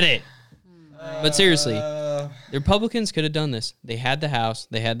it. But seriously, the Republicans could have done this. They had the House.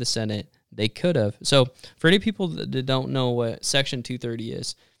 They had the Senate. They could have. So for any people that don't know what Section 230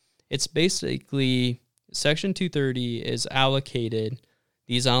 is, it's basically Section 230 is allocated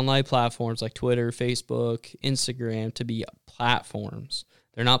these online platforms like Twitter, Facebook, Instagram to be platforms.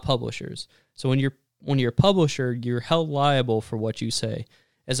 They're not publishers. So when you're a publisher, you're held liable for what you say.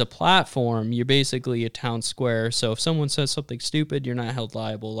 As a platform, you're basically a town square. So if someone says something stupid, you're not held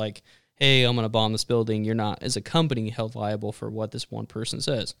liable. Like, hey, I'm going to bomb this building. You're not, as a company, held liable for what this one person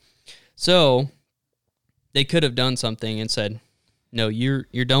says. So they could have done something and said, no, you're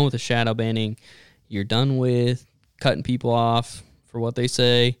done with the shadow banning. You're done with cutting people off for what they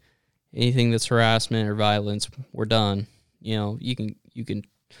say. Anything that's harassment or violence, we're done. You know, you can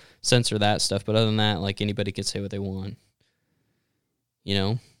censor that stuff, but other than that, like, anybody can say what they want. You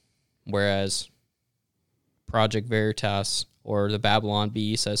know? Whereas Project Veritas or the Babylon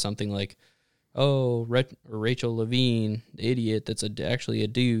Bee says something like, oh, Rachel Levine, the idiot that's actually a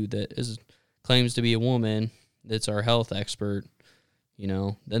dude that claims to be a woman that's our health expert, you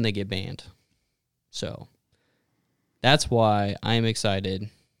know, then they get banned. So that's why I'm excited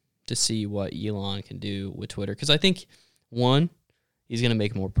to see what Elon can do with Twitter. Because I think, one, he's going to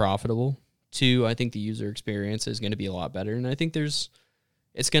make it more profitable. Two, I think the user experience is going to be a lot better. And I think it's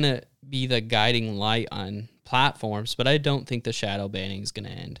going to be the guiding light on platforms, but I don't think the shadow banning is going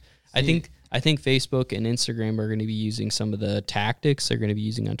to end. I think Facebook and Instagram are going to be using some of the tactics they're going to be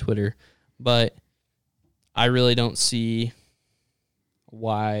using on Twitter, but I really don't see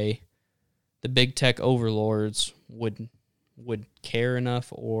why the big tech overlords would care enough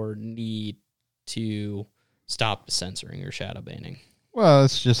or need to stop censoring or shadow banning. Well,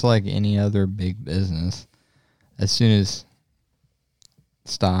 it's just like any other big business. As soon as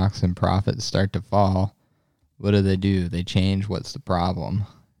stocks and profits start to fall, what do? They change what's the problem.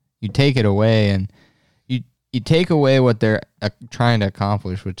 You take it away, and you take away what they're trying to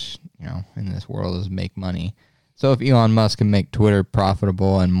accomplish, which, you know, in this world is make money. So if Elon Musk can make Twitter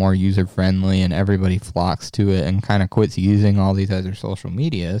profitable and more user-friendly and everybody flocks to it and kind of quits using all these other social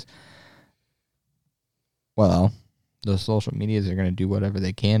medias, well, those social medias are going to do whatever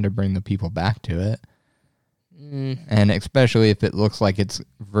they can to bring the people back to it. And especially if it looks like it's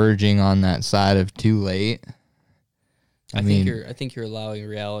verging on that side of too late. I think you're allowing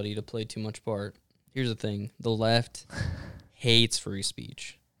reality to play too much part. Here's the thing. The left hates free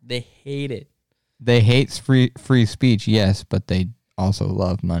speech. They hate it. They hate free speech, yes, but they also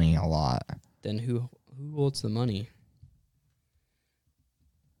love money a lot. Then who holds the money?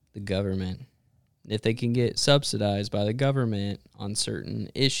 The government. If they can get subsidized by the government on certain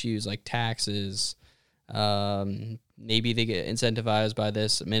issues like taxes, maybe they get incentivized by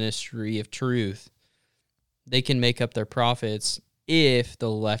this Ministry of Truth, they can make up their profits if the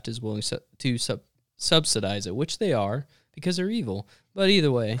left is willing to subsidize it, which they are because they're evil. But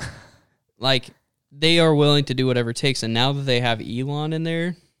either way, like, they are willing to do whatever it takes. And now that they have Elon in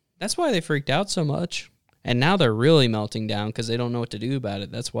there, that's why they freaked out so much. And now they're really melting down because they don't know what to do about it.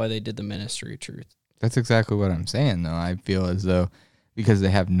 That's why they did the Ministry of Truth. That's exactly what I'm saying, though. I feel as though because they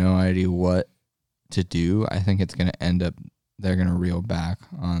have no idea what to do, I think it's going to end up, they're going to reel back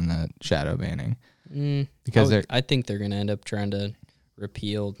on the shadow banning. Because I think they're going to end up trying to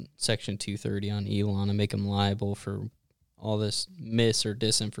repeal Section 230 on Elon and make him liable for all this mis or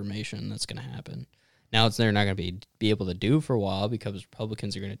disinformation that's going to happen. Now they're not going to be able to do for a while because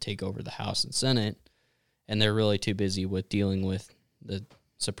Republicans are going to take over the House and Senate, and they're really too busy with dealing with the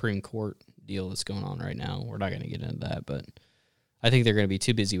Supreme Court deal that's going on right now. We're not going to get into that, but I think they're going to be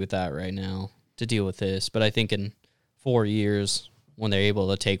too busy with that right now to deal with this. But I think in 4 years, when they're able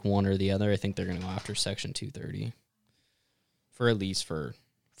to take one or the other, I think they're going to go after Section 230 for at least for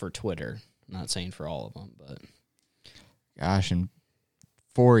Twitter. I'm not saying for all of them, but gosh, in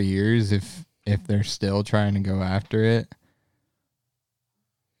 4 years, if they're still trying to go after it,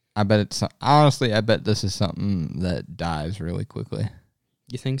 I bet it's honestly. I bet this is something that dies really quickly.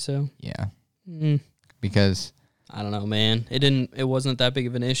 You think so? Yeah. Because I don't know, man. It wasn't that big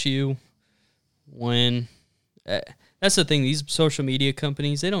of an issue when. That's the thing. These social media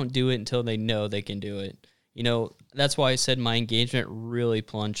companies, they don't do it until they know they can do it. You know, that's why I said my engagement really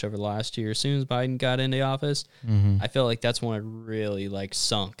plunged over the last year. As soon as Biden got into office, I feel like that's when it really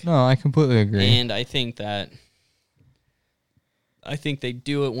sunk. No, I completely agree. And I think they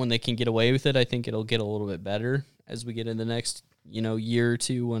do it when they can get away with it. I think it'll get a little bit better as we get in the next, year or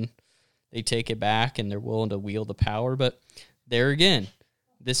two when they take it back and they're willing to wield the power. But there again,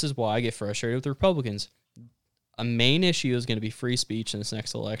 this is why I get frustrated with the Republicans. A main issue is going to be free speech in this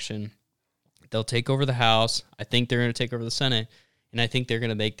next election. They'll take over the House. I think they're going to take over the Senate. And I think they're going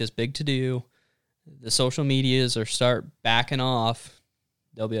to make this big to-do. The social medias are start backing off.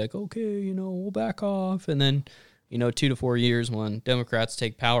 They'll be like, okay, we'll back off. And then, 2 to 4 years when Democrats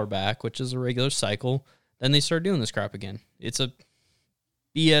take power back, which is a regular cycle, then they start doing this crap again. It's a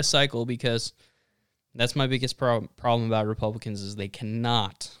BS cycle because that's my biggest problem about Republicans is they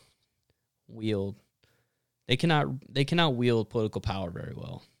cannot wield political power very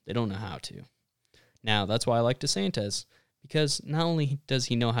well. They don't know how to. Now, that's why I like DeSantis, because not only does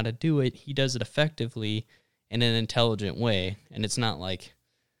he know how to do it, he does it effectively in an intelligent way. And it's not like,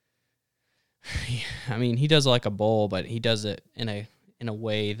 he does it like a bull, but he does it in a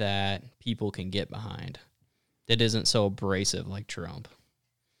way that people can get behind. That isn't so abrasive like Trump.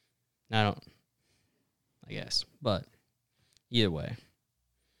 I guess. But either way.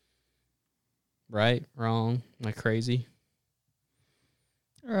 Right? Wrong? Am I crazy?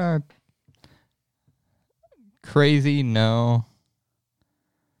 Crazy? No.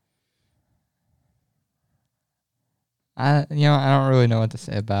 I don't really know what to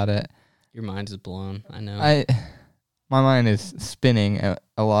say about it. Your mind is blown. I know. My mind is spinning at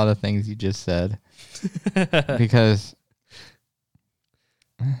a lot of things you just said because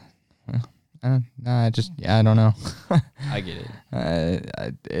I don't know. I get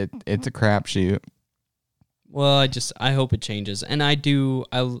it. It's a crapshoot. Well, I hope it changes, and I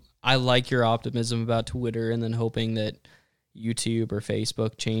like your optimism about Twitter, and then hoping that YouTube or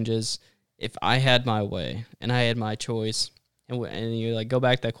Facebook changes. If I had my way and I had my choice, and you go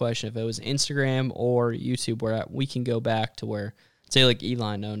back to that question, if it was Instagram or YouTube, where we can go back to where, say,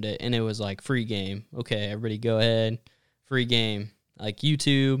 Elon owned it, and it was free game. Okay, everybody go ahead, free game.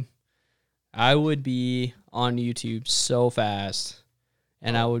 YouTube, I would be on YouTube so fast,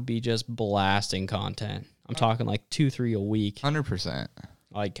 and I would be just blasting content. I'm talking 2-3 a week. 100%.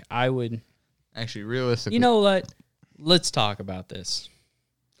 I would. Actually, realistically. You know what? Let's talk about this.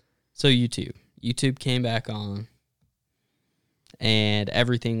 So YouTube came back on, and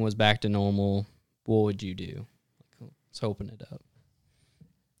everything was back to normal. What would you do? Let's open it up.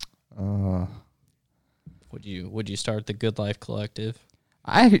 Would you start the Good Life Collective?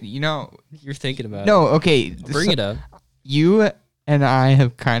 You're thinking about it. No, okay. Bring it up. You and I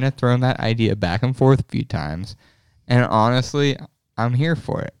have kind of thrown that idea back and forth a few times, and honestly, I'm here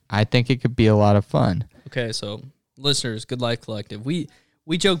for it. I think it could be a lot of fun. Okay, so listeners, Good Life Collective, we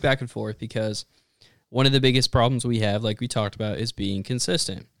joke back and forth because one of the biggest problems we have, like we talked about, is being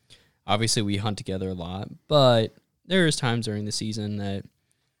consistent. Obviously, we hunt together a lot, but there is times during the season that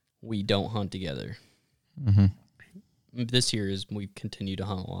we don't hunt together. Mm-hmm. This year we continue to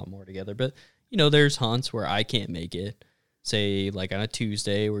hunt a lot more together, but there's hunts where I can't make it. Say on a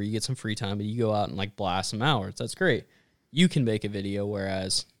Tuesday where you get some free time, but you go out and blast some hours. That's great. You can make a video,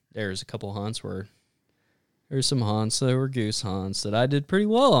 whereas there's a couple hunts where there's some hunts that were goose hunts that I did pretty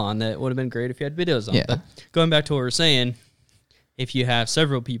well on that would have been great if you had videos on. Yeah. But going back to what we were saying, if you have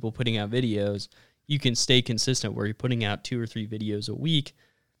several people putting out videos, you can stay consistent where you're putting out 2 or 3 videos a week.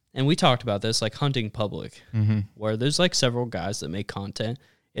 And we talked about this, Hunting Public, where there's several guys that make content.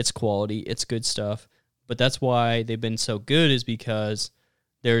 It's quality, it's good stuff. But that's why they've been so good, is because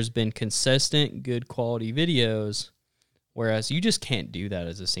there's been consistent, good quality videos, whereas you just can't do that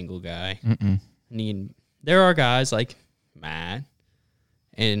as a single guy. There are guys like Matt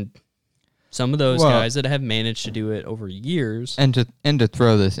and some of those guys that have managed to do it over years. And to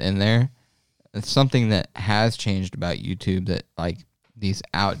throw this in there, it's something that has changed about YouTube, that these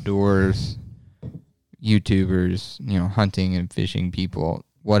outdoors YouTubers, hunting and fishing people,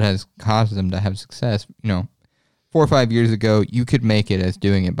 what has caused them to have success, 4 or 5 years ago, you could make it as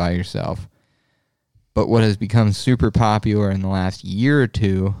doing it by yourself. But what has become super popular in the last year or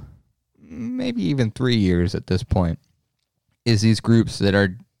two, maybe even 3 years at this point, is these groups that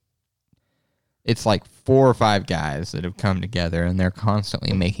are, it's 4 or 5 guys that have come together and they're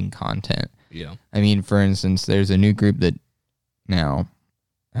constantly making content. Yeah. For instance, there's a new group that now,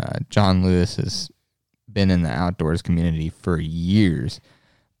 John Lewis has been in the outdoors community for years.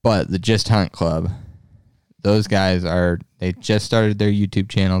 But the Just Hunt Club, those guys they just started their YouTube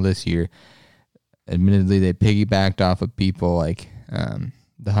channel this year. Admittedly, they piggybacked off of people like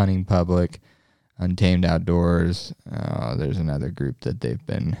the Hunting Public, Untamed Outdoors. There's another group that they've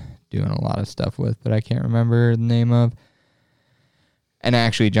been doing a lot of stuff with, but I can't remember the name of. And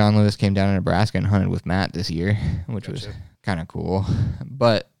actually, John Lewis came down to Nebraska and hunted with Matt this year, which was kind of cool.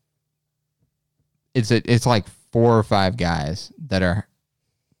 But it's like 4 or 5 guys that are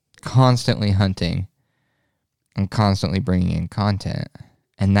constantly hunting and constantly bringing in content.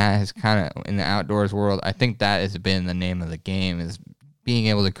 And that has kind of, in the outdoors world, I think that has been the name of the game, is being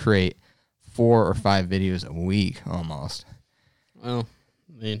able to create 4 or 5 videos a week almost. Well,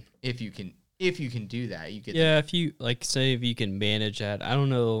 I mean, if you can do that, you could. Yeah, if you say if you can manage that. I don't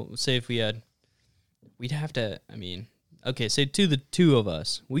know. Say if we'd have to. I mean, okay. Say the two of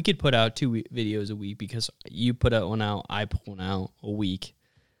us, we could put out 2 videos a week because you put out one out, I put one out a week.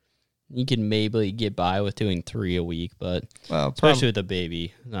 You can maybe get by with doing 3 a week, but especially with a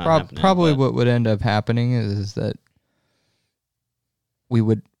baby, probably what would end up happening is that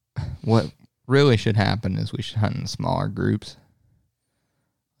what really should happen is we should hunt in smaller groups.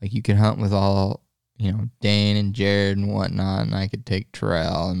 Like you could hunt with all, Dane and Jared and whatnot, and I could take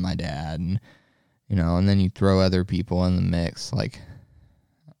Terrell and my dad, and and then you throw other people in the mix like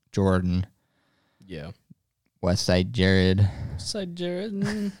Jordan, Westside Jared.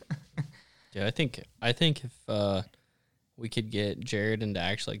 Yeah, I think if we could get Jared into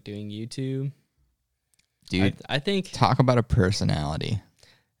actually doing YouTube, dude, I think talk about a personality.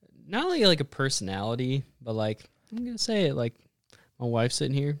 Not only like a personality, but I'm gonna say it like. My wife's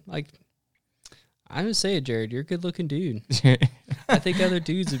sitting here, I'm gonna say it, Jared. You're a good-looking dude. I think other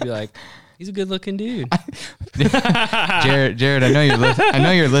dudes would be like, "He's a good-looking dude." Jared, I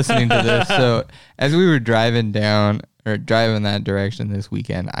know you're listening to this. So as we were driving that direction this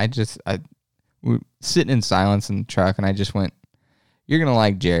weekend, we were sitting in silence in the truck, and I just went, "You're gonna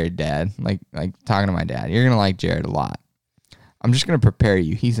like Jared, Dad." Like talking to my dad, you're gonna like Jared a lot. I'm just gonna prepare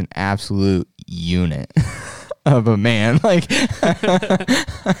you. He's an absolute unit. Of a man, but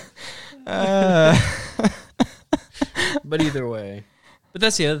either way. But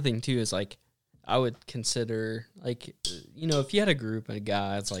that's the other thing too, is I would consider if you had a group of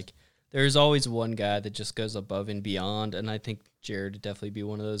guys, there's always one guy that just goes above and beyond, and I think Jared would definitely be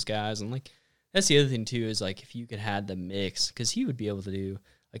one of those guys. And that's the other thing too, is if you could have the mix, because he would be able to do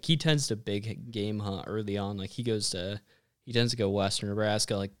he tends to big game hunt early on. He tends to go western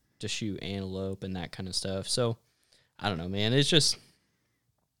Nebraska to shoot antelope and that kind of stuff. So I don't know, man.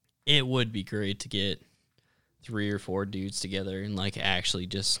 It would be great to get 3 or 4 dudes together and actually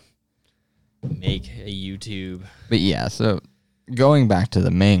just make a YouTube. But yeah, so going back to the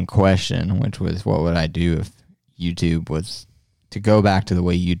main question, which was what would I do if YouTube was to go back to the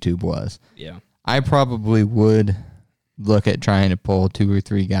way YouTube was? Yeah. I probably would look at trying to pull 2 or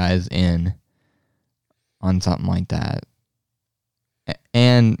 3 guys in on something like that.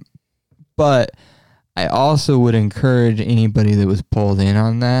 But I also would encourage anybody that was pulled in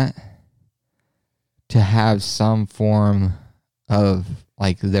on that to have some form of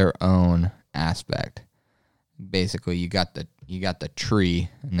their own aspect. Basically, you got the tree,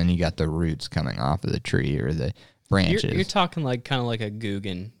 and then you got the roots coming off of the tree or the branches. You're talking kind of like a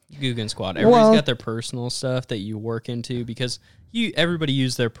Guggen squad. Everybody's got their personal stuff that you work into, because everybody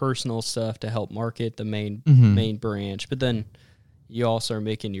used their personal stuff to help market the main branch, but then you also are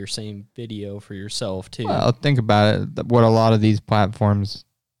making your same video for yourself too. Well, think about it. What a lot of these platforms,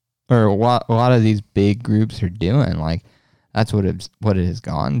 or a lot of these big groups are doing, that's what it has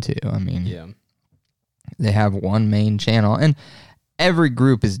gone to. I mean, they have one main channel, and every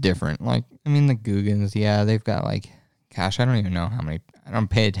group is different. The Guggens, they've got gosh, I don't even know how many. I don't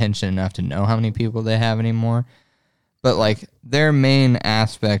pay attention enough to know how many people they have anymore. But their main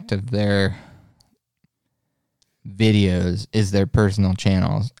aspect of their videos is their personal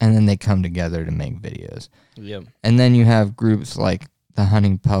channels, and then they come together to make videos. Yep. And then you have groups like the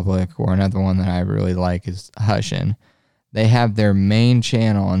Hunting Public, or another one that I really like is Hushin'. They have their main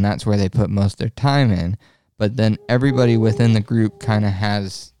channel, and that's where they put most of their time in. But then everybody within the group kind of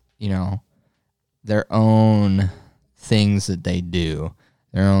has, their own things that they do,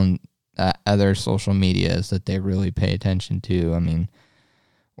 their own other social medias that they really pay attention to.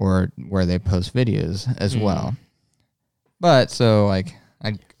 Or where they post videos as well. But so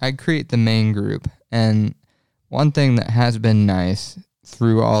I create the main group, and one thing that has been nice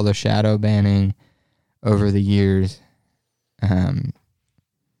through all the shadow banning over the years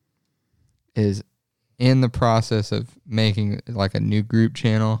is in the process of making like a new group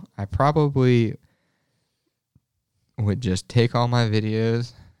channel. I probably would just take all my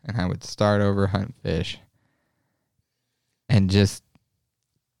videos and I would start over Hunt Fish and just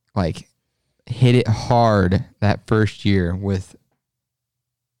like hit it hard that first year with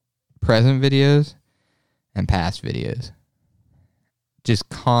present videos and past videos. Just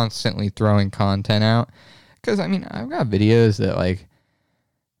constantly throwing content out. Because, I mean, I've got videos that, like,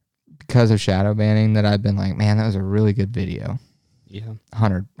 because of shadow banning, that I've been like, man, that was a really good video. Yeah.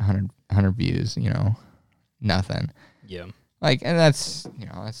 100 views, you know, nothing. Yeah. Like, and that's, you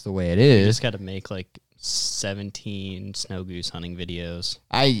know, that's the way it is. You just got to make, like, 17 snow goose hunting videos.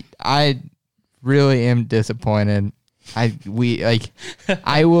 I really am disappointed.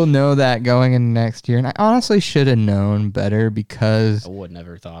 I will know that going in next year, and I honestly should have known better because I would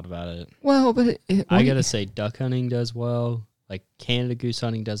never thought about it. Well, but I gotta say, duck hunting does well. Like Canada goose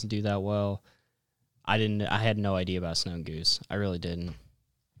hunting doesn't do that well. I had no idea about snow goose. I really didn't.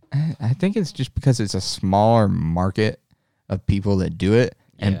 I think it's just because it's a smaller market of people that do it,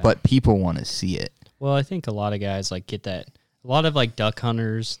 but people want to see it. Well, I think a lot of guys like get that. A lot of like duck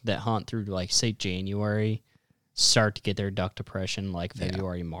hunters that hunt through like say January start to get their duck depression like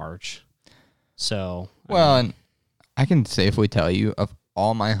February, March. So and I can safely tell you of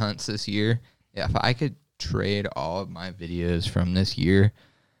all my hunts this year, if I could trade all of my videos from this year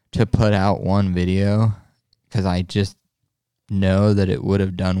to put out one video because I just know that it would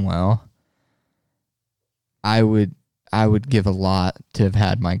have done well, I would give a lot to have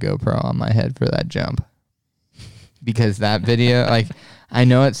had my GoPro on my head for that jump. Because that video, like, I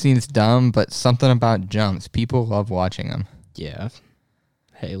know it seems dumb, but something about jumps, people love watching them. Yeah.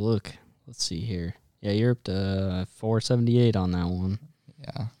 Hey, look. Let's see here. Yeah, you're up to 478 on that one.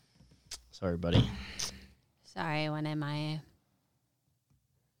 Yeah. Sorry, buddy. Sorry, when am I?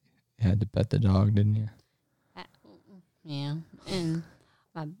 You had to pet the dog, didn't you? Yeah, and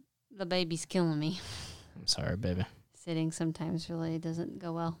the baby's killing me. I'm sorry, baby. Sitting sometimes really doesn't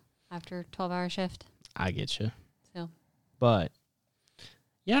go well after a 12-hour shift. I get you. So, but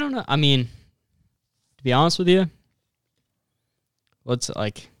yeah, I don't know. I mean, to be honest with you, let's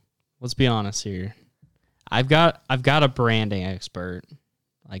be honest here. I've got a branding expert.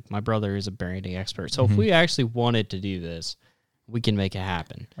 Like my brother is a branding expert. So if we actually wanted to do this, we can make it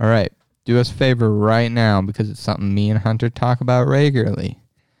happen. All right. Do us a favor right now because it's something me and Hunter talk about regularly.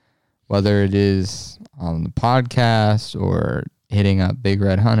 Whether it is on the podcast or hitting up Big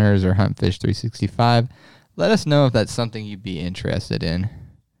Red Hunters or Hunt Fish 365, let us know if that's something you'd be interested in.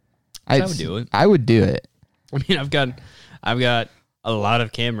 I would do it. I would do it. I mean, I've got a lot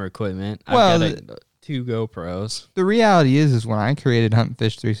of camera equipment. I've got 2 GoPros. The reality is when I created Hunt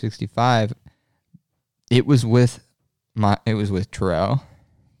Fish 365, it was with Terrell.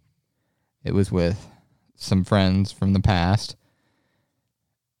 It was with some friends from the past.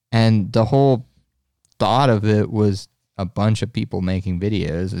 And the whole thought of it was a bunch of people making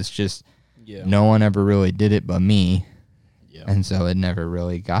videos. It's just no one ever really did it but me. Yeah. And so it never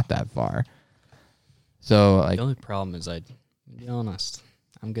really got that far. So like the only problem is to be honest,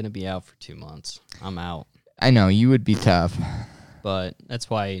 I'm going to be out for 2 months. I'm out. I know you would be tough. But that's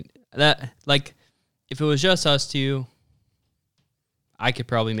why if it was just us two, I could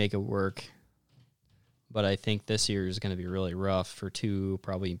probably make it work. But I think this year is going to be really rough for 2,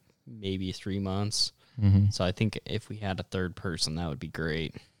 probably maybe 3 months. Mm-hmm. So I think if we had a third person, that would be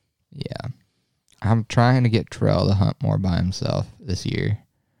great. Yeah. I'm trying to get Terrell to hunt more by himself this year.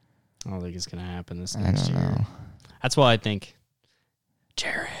 I don't think it's going to happen this next year. I don't know. That's why I think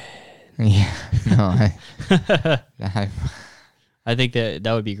Jared. Yeah. No, I think that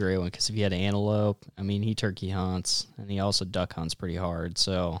would be a great one because if he had antelope, I mean, he turkey hunts and he also duck hunts pretty hard.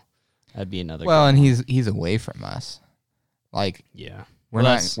 So that'd be another. Well, and he's away from us. Like, yeah, we're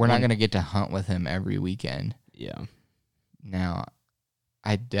not going to get to hunt with him every weekend. Yeah. Now,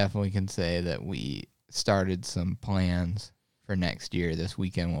 I definitely can say that we started some plans for next year this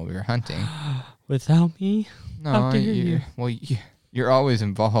weekend while we were hunting. Without me? No, you're always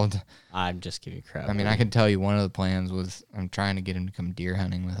involved. I'm just giving crap. I mean, I can tell you one of the plans was I'm trying to get him to come deer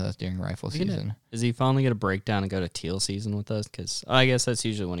hunting with us during rifle season. Is he finally going to break down and go to teal season with us? Because I guess that's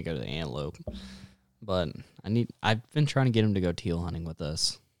usually when I go to the antelope. But I've been trying to get him to go teal hunting with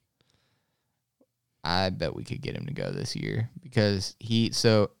us. I bet we could get him to go this year because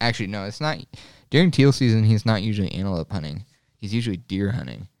actually, no, it's not. During teal season, he's not usually antelope hunting. He's usually deer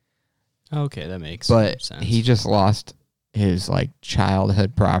hunting. Okay, that makes sense. But he just lost his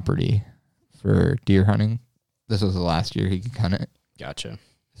childhood property for deer hunting. This was the last year he could hunt it. Gotcha.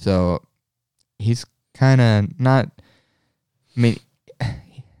 So he's kind of not. I mean,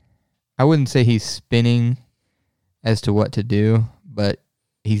 I wouldn't say he's spinning as to what to do, but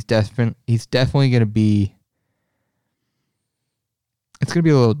he's definitely going to be. It's going to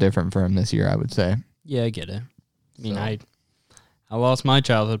be a little different for him this year, I would say. Yeah, I get it. I mean, I lost my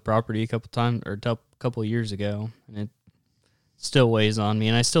childhood property a couple of years ago, and it still weighs on me.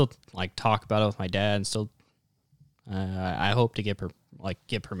 And I still like talk about it with my dad, and still, I hope to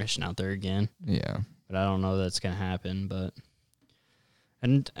get permission out there again. Yeah, but I don't know that's gonna happen. But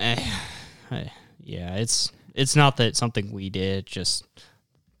yeah, it's not that something we did. Just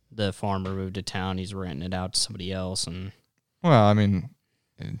the farmer moved to town. He's renting it out to somebody else, and well, I mean,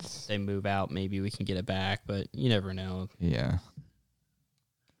 they move out. Maybe we can get it back, but you never know. Yeah.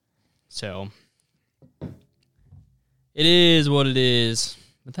 So it is what it is.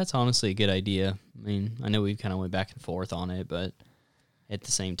 But that's honestly a good idea. I mean, I know we kind of went back and forth on it, but at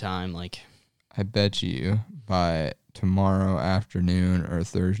the same time, like, I bet you by tomorrow afternoon or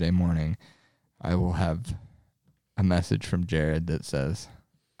Thursday morning, I will have a message from Jared that says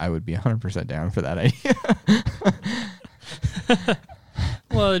I would be 100% down for that idea.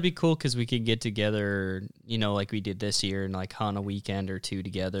 Well, it'd be cool because we could get together, like we did this year, and like on a weekend or two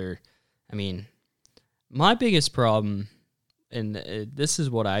together. I mean, my biggest problem, and this is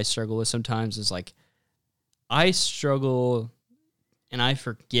what I struggle with sometimes, is like I struggle and I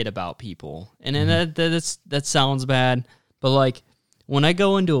forget about people. And then that sounds bad, but like when I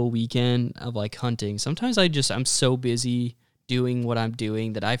go into a weekend of like hunting, sometimes I'm so busy doing what I'm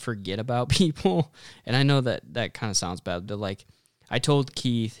doing that I forget about people. And I know that kind of sounds bad, but like I told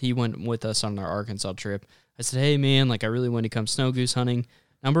Keith, he went with us on our Arkansas trip. I said, hey man, like I really want to come snow goose hunting.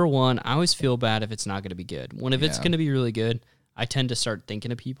 Number one, I always feel bad if it's not going to be good. If it's going to be really good, I tend to start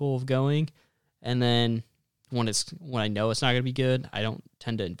thinking of people of going. And then when I know it's not going to be good, I don't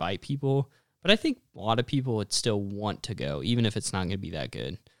tend to invite people. But I think a lot of people would still want to go, even if it's not going to be that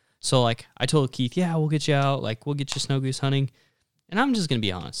good. So like I told Keith, yeah, we'll get you out. Like we'll get you snow goose hunting. And I'm just going to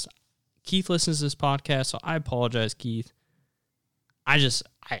be honest. Keith listens to this podcast, so I apologize, Keith. I just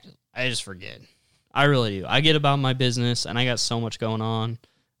forget. I really do. I get about my business, and I got so much going on.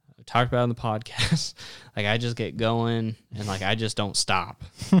 I talked about it on the podcast. Like, I just get going, and, like, I just don't stop.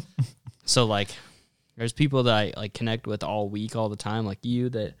 So, like, there's people that I, like, connect with all week, all the time, like you,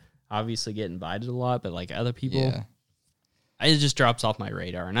 that obviously get invited a lot, but, like, other people, it just drops off my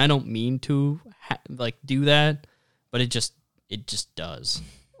radar. And I don't mean to, do that, but it just does.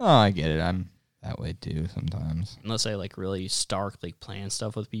 Oh, I get it. I'm that way, too, sometimes. Unless I, like, really starkly plan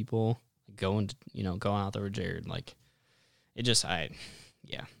stuff with people. Going out there with Jared, like it just, I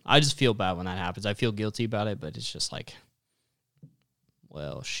just feel bad when that happens. I feel guilty about it, but it's just like,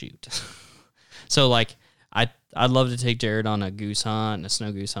 well, shoot. So like, I'd love to take Jared on a goose hunt and a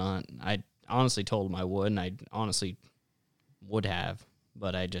snow goose hunt. I honestly told him I would, and I honestly would have,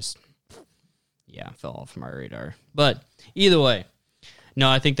 but I just, fell off my radar. But either way, no,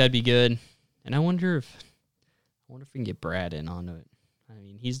 I think that'd be good. And I wonder if we can get Brad in onto it. I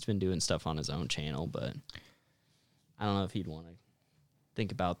mean, he's been doing stuff on his own channel, but I don't know if he'd want to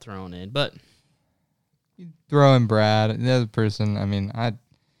think about throwing in. But throw in Brad, the other person. I mean,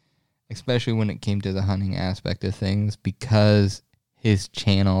 especially when it came to the hunting aspect of things, because his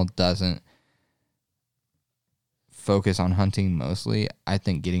channel doesn't focus on hunting mostly. I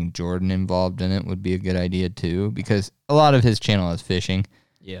think getting Jordan involved in it would be a good idea too, because a lot of his channel is fishing.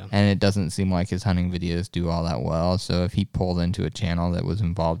 Yeah. And it doesn't seem like his hunting videos do all that well. So if he pulled into a channel that was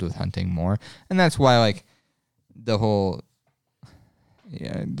involved with hunting more, and that's why like the whole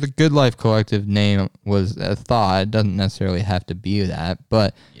the Good Life Collective name was a thought. It doesn't necessarily have to be that,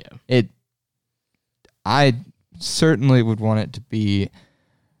 but I certainly would want it to be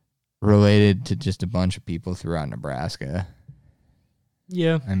related to just a bunch of people throughout Nebraska.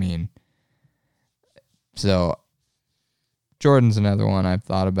 Yeah. I mean, so Jordan's another one I've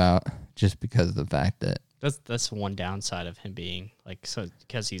thought about just because of the fact that that's one downside of him being like, so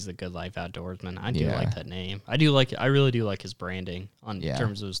because he's the Good Life Outdoorsman. I do like that name. I really do like his branding in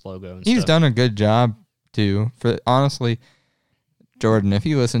terms of his logo and he's stuff. done a good job too. For honestly, Jordan, if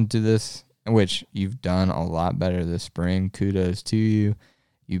you listen to this, which you've done a lot better this spring, kudos to you.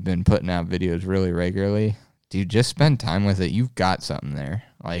 You've been putting out videos really regularly. Dude, just spend time with it. You've got something there.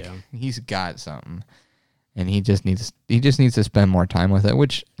 Like he's got something. And he just needs to spend more time with it,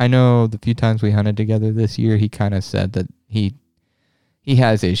 which I know the few times we hunted together this year, he kind of said that he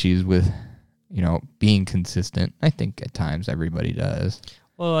has issues with, being consistent. I think at times everybody does.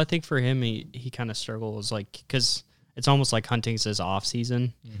 Well, I think for him, he kind of struggles, like, because it's almost like hunting's his off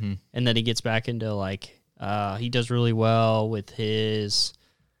season. Mm-hmm. And then he gets back into like, he does really well with his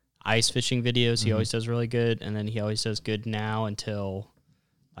ice fishing videos. Mm-hmm. He always does really good. And then he always does good now until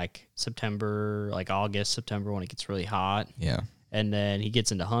like September, like August, September when it gets really hot. Yeah. And then he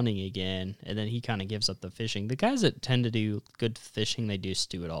gets into hunting again, and then he kind of gives up the fishing. The guys that tend to do good fishing, they just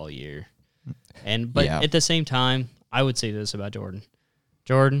do it all year. But at the same time, I would say this about Jordan.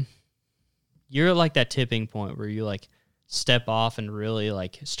 Jordan, you're at like that tipping point where you like step off and really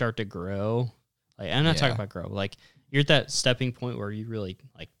like start to grow. Like I'm not talking about grow, but like you're at that stepping point where you really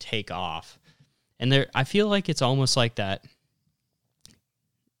like take off. And I feel like it's almost like that,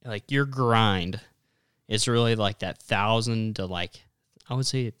 like your grind is really like that 1,000 to like, I would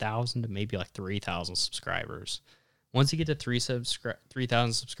say 1,000 to maybe like 3,000 subscribers. Once you get to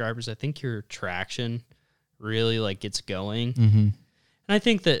 3,000 subscribers, I think your traction really like gets going. Mm-hmm. And I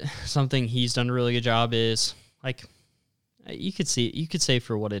think that something he's done a really good job is like, you could say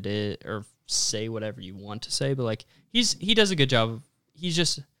for what it is, or say whatever you want to say, but like he does a good job. He's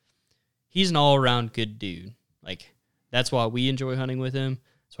an all around good dude. Like that's why we enjoy hunting with him.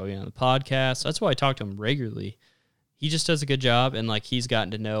 That's why we're on the podcast. That's why I talk to him regularly. He just does a good job, and like he's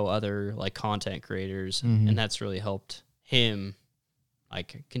gotten to know other like content creators, and that's really helped him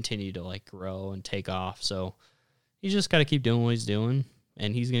like continue to like grow and take off. So he's just got to keep doing what he's doing,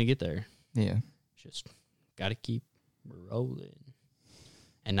 and he's gonna get there. Yeah, just got to keep rolling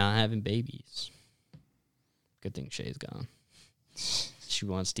and not having babies. Good thing Shay's gone. She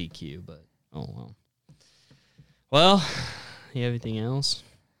wants DQ, but oh well. Well, you have anything else?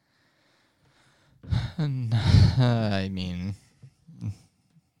 I mean,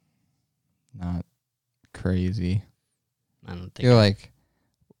 not crazy. I don't think. I feel like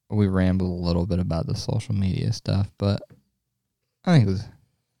we rambled a little bit about the social media stuff, but I think it was.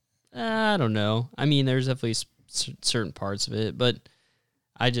 I don't know. I mean, there's definitely certain parts of it, but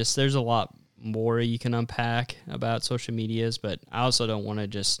there's a lot more you can unpack about social medias, but I also don't want to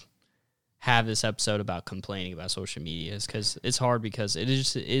just have this episode about complaining about social medias because it's hard because it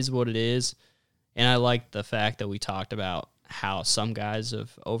is what it is. And I like the fact that we talked about how some guys have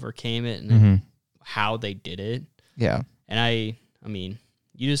overcame it and how they did it. Yeah. And I mean,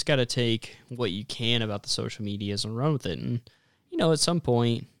 you just got to take what you can about the social medias and run with it. And, at some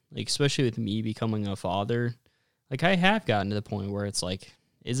point, like, especially with me becoming a father, like, I have gotten to the point where it's like,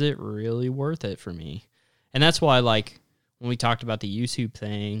 is it really worth it for me? And that's why, like, when we talked about the YouTube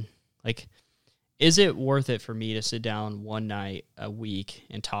thing, like, is it worth it for me to sit down one night a week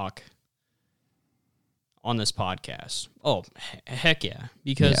and talk on this podcast? Oh, heck yeah.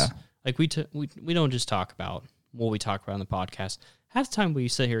 Because like we don't just talk about what we talk about on the podcast. Half the time we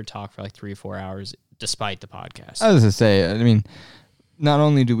sit here and talk for like 3 or 4 hours despite the podcast. I was to say, I mean, not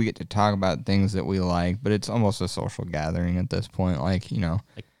only do we get to talk about things that we like, but it's almost a social gathering at this point. Like,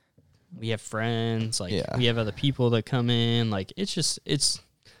 like we have friends, like we have other people that come in. Like it's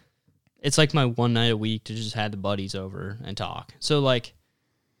like my one night a week to just have the buddies over and talk. So like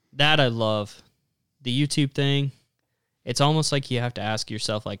that I love. The YouTube thing, it's almost like you have to ask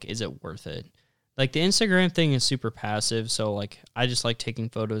yourself, like, is it worth it? Like, the Instagram thing is super passive, so, like, I just like taking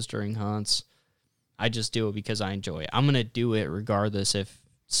photos during hunts. I just do it because I enjoy it. I'm going to do it regardless if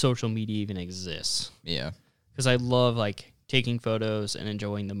social media even exists. Yeah. Because I love, like, taking photos and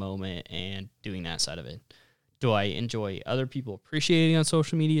enjoying the moment and doing that side of it. Do I enjoy other people appreciating on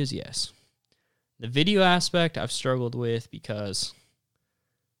social medias? Yes. The video aspect I've struggled with because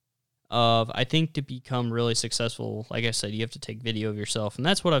I think to become really successful, like I said, you have to take video of yourself, and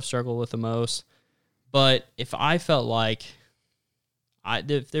that's what I've struggled with the most. But if I felt like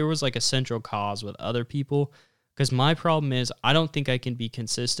if there was like a central cause with other people, because my problem is I don't think I can be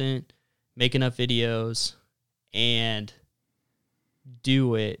consistent, make enough videos, and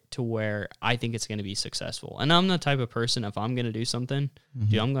do it to where I think it's going to be successful. And I'm the type of person, if I'm going to do something,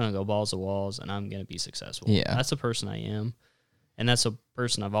 dude, I'm going to go balls to walls, and I'm going to be successful. Yeah. That's the person I am. And that's a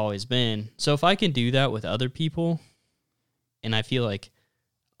person I've always been. So if I can do that with other people, and I feel like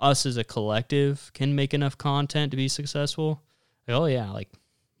us as a collective can make enough content to be successful, like, oh yeah, like,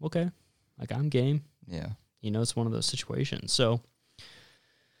 okay, like I'm game. Yeah. It's one of those situations. So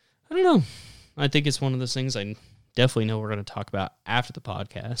I don't know. I think it's one of those things I definitely know we're going to talk about after the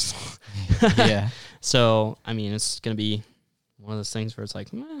podcast. Yeah. So, I mean, it's going to be one of those things where it's like,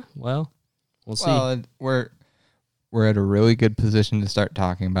 we'll see. Well, we're at a really good position to start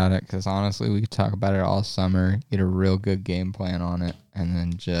talking about it because honestly, we could talk about it all summer, get a real good game plan on it, and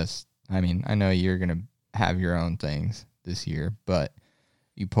then I know you're going to have your own things this year, but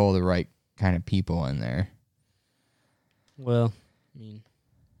you pull the right kind of people in there. Well, I mean,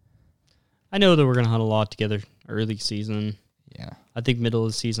 I know that we're going to hunt a lot together early season. Yeah. I think middle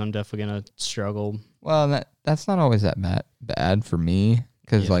of the season, I'm definitely going to struggle. Well, that's not always that bad for me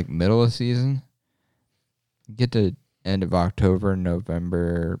because like middle of the season, you get to end of October,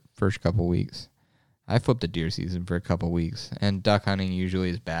 November, first couple weeks. I flipped the deer season for a couple weeks, and duck hunting usually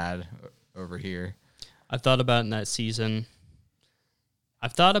is bad over here. I've thought about in that season.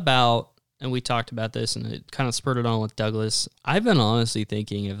 I've thought about, and we talked about this, and it kind of spurred it on with Douglas. I've been honestly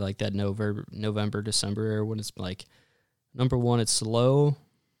thinking of like that November, December, when it's like, number one, it's slow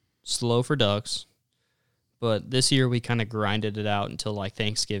for ducks. But this year we kind of grinded it out until like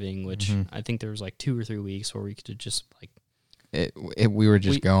Thanksgiving, which I think there was like 2 or 3 weeks where we could just like. We were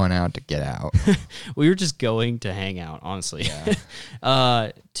just going out to get out. We were just going to hang out, honestly.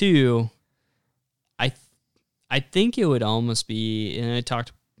 Yeah. 2, I think it would almost be, and I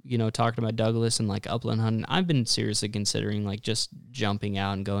talked about Douglas and like upland hunting. I've been seriously considering like just jumping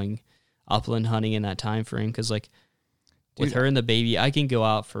out and going upland hunting in that time frame, because like with her and the baby, I can go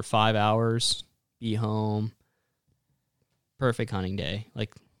out for 5 hours, be home. Perfect hunting day.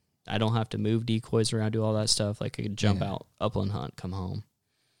 Like I don't have to move decoys around, do all that stuff. Like I could jump out, upland hunt, come home.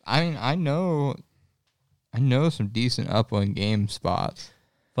 I mean, I know some decent upland game spots.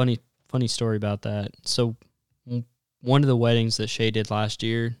 Funny story about that. So one of the weddings that Shay did last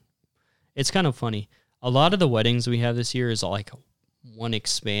year, it's kind of funny. A lot of the weddings we have this year is like one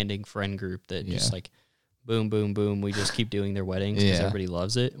expanding friend group that just like boom, boom, boom. We just keep doing their weddings because everybody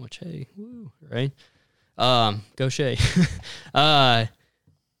loves it. Which, hey, woo, right? Go Shay.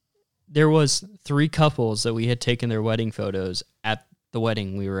 There was 3 couples that we had taken their wedding photos at the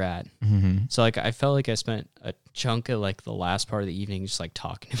wedding we were at. Mm-hmm. So like I felt like I spent a chunk of like the last part of the evening just like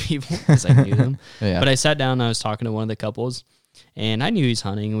talking to people because I knew them. But I sat down and I was talking to one of the couples, and I knew he's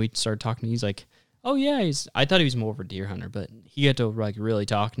hunting, and we started talking. He's like, oh yeah, I thought he was more of a deer hunter, but he got to like really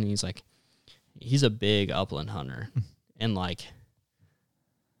talk, and he's like, he's a big upland hunter and like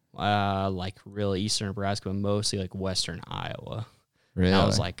real eastern Nebraska, but mostly like western Iowa. Really? And I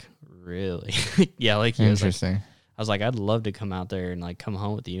was like, really? Yeah, like he interesting. I was like, I'd love to come out there and like come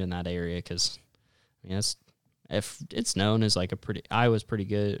home with you in that area, because I mean, it's known as like Iowa's pretty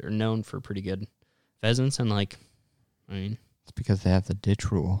good, or known for pretty good pheasants, and like, I mean, it's because they have the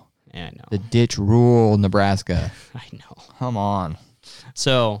ditch rule. Yeah, I know. The ditch rule, Nebraska. I know. Come on.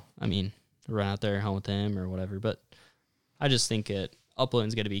 So, I mean, run out there, hunt with him or whatever, but I just think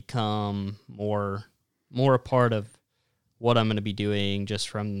upland's going to become more a part of what I'm going to be doing, just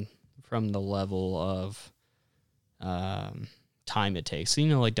from the level of time it takes. So,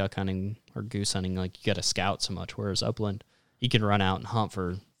 like duck hunting or goose hunting, like you got to scout so much, whereas upland, you can run out and hunt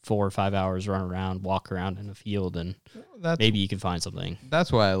for 4 or 5 hours, run around, walk around in a field, and maybe you can find something.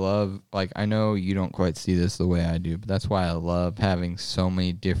 That's why I love, like, I know you don't quite see this the way I do, but that's why I love having so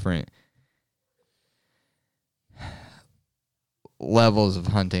many different levels of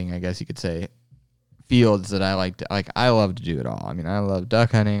hunting, I guess you could say, fields that I like to, like, I love to do it all. I mean, I love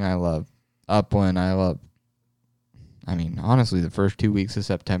duck hunting, I love upland, honestly, the first 2 weeks of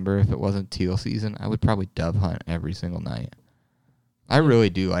September, if it wasn't teal season, I would probably dove hunt every single night. I really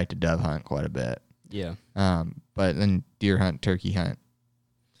do like to dove hunt quite a bit. Yeah. But then deer hunt, turkey hunt.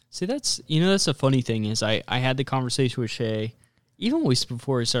 See, that's the funny thing is I had the conversation with Shay, even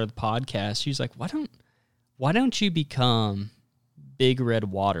before we started the podcast. She's like, why don't you become big red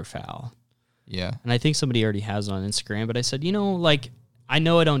waterfowl? Yeah. And I think somebody already has it on Instagram, but I said, like, I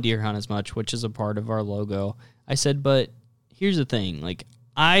know I don't deer hunt as much, which is a part of our logo. I said, but here's the thing. Like,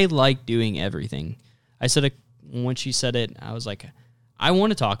 I like doing everything. I said, when she said it, I was like, I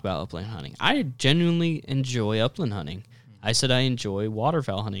want to talk about upland hunting. I genuinely enjoy upland hunting. I said I enjoy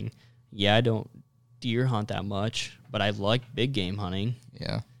waterfowl hunting. Yeah, I don't deer hunt that much, but I like big game hunting.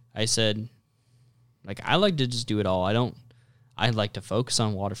 Yeah. I said, like, I like to just do it all. I like to focus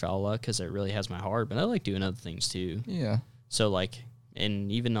on waterfowl because it really has my heart, but I like doing other things too. Yeah. So, like,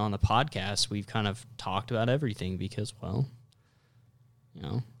 and even on the podcast, we've kind of talked about everything because, well,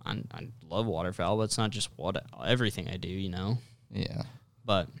 I love waterfowl, but it's not just everything I do, Yeah.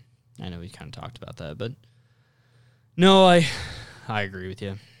 But I know we kind of talked about that, but no, I agree with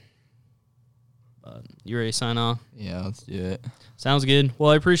you. But you ready to sign off? Yeah, let's do it. Sounds good.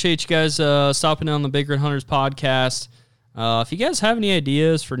 Well, I appreciate you guys stopping in on the Big Red Hunters podcast. If you guys have any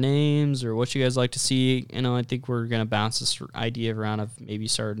ideas for names or what you guys like to see, I think we're going to bounce this idea around of maybe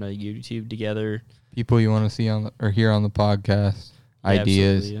starting a YouTube together. People you want to see or hear on the podcast,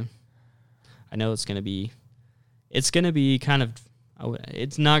 ideas. Absolutely, yeah. I know it's going to be kind of,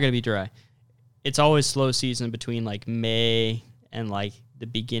 it's not going to be dry. It's always slow season between like May and like the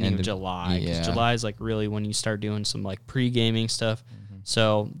beginning of July. Because July is like really when you start doing some like pre-gaming stuff. Mm-hmm.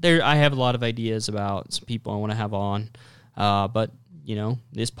 So I have a lot of ideas about some people I want to have on. But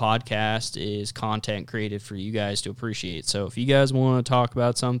this podcast is content created for you guys to appreciate. So if you guys want to talk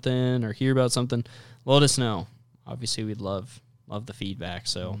about something or hear about something, let us know. obviously we'd love the feedback.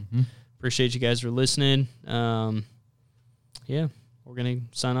 So appreciate you guys for listening. Yeah, we're going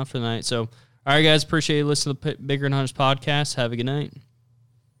to sign off for the night. So, all right, guys, appreciate you listening to the Bigger and Hunters podcast. Have a good night.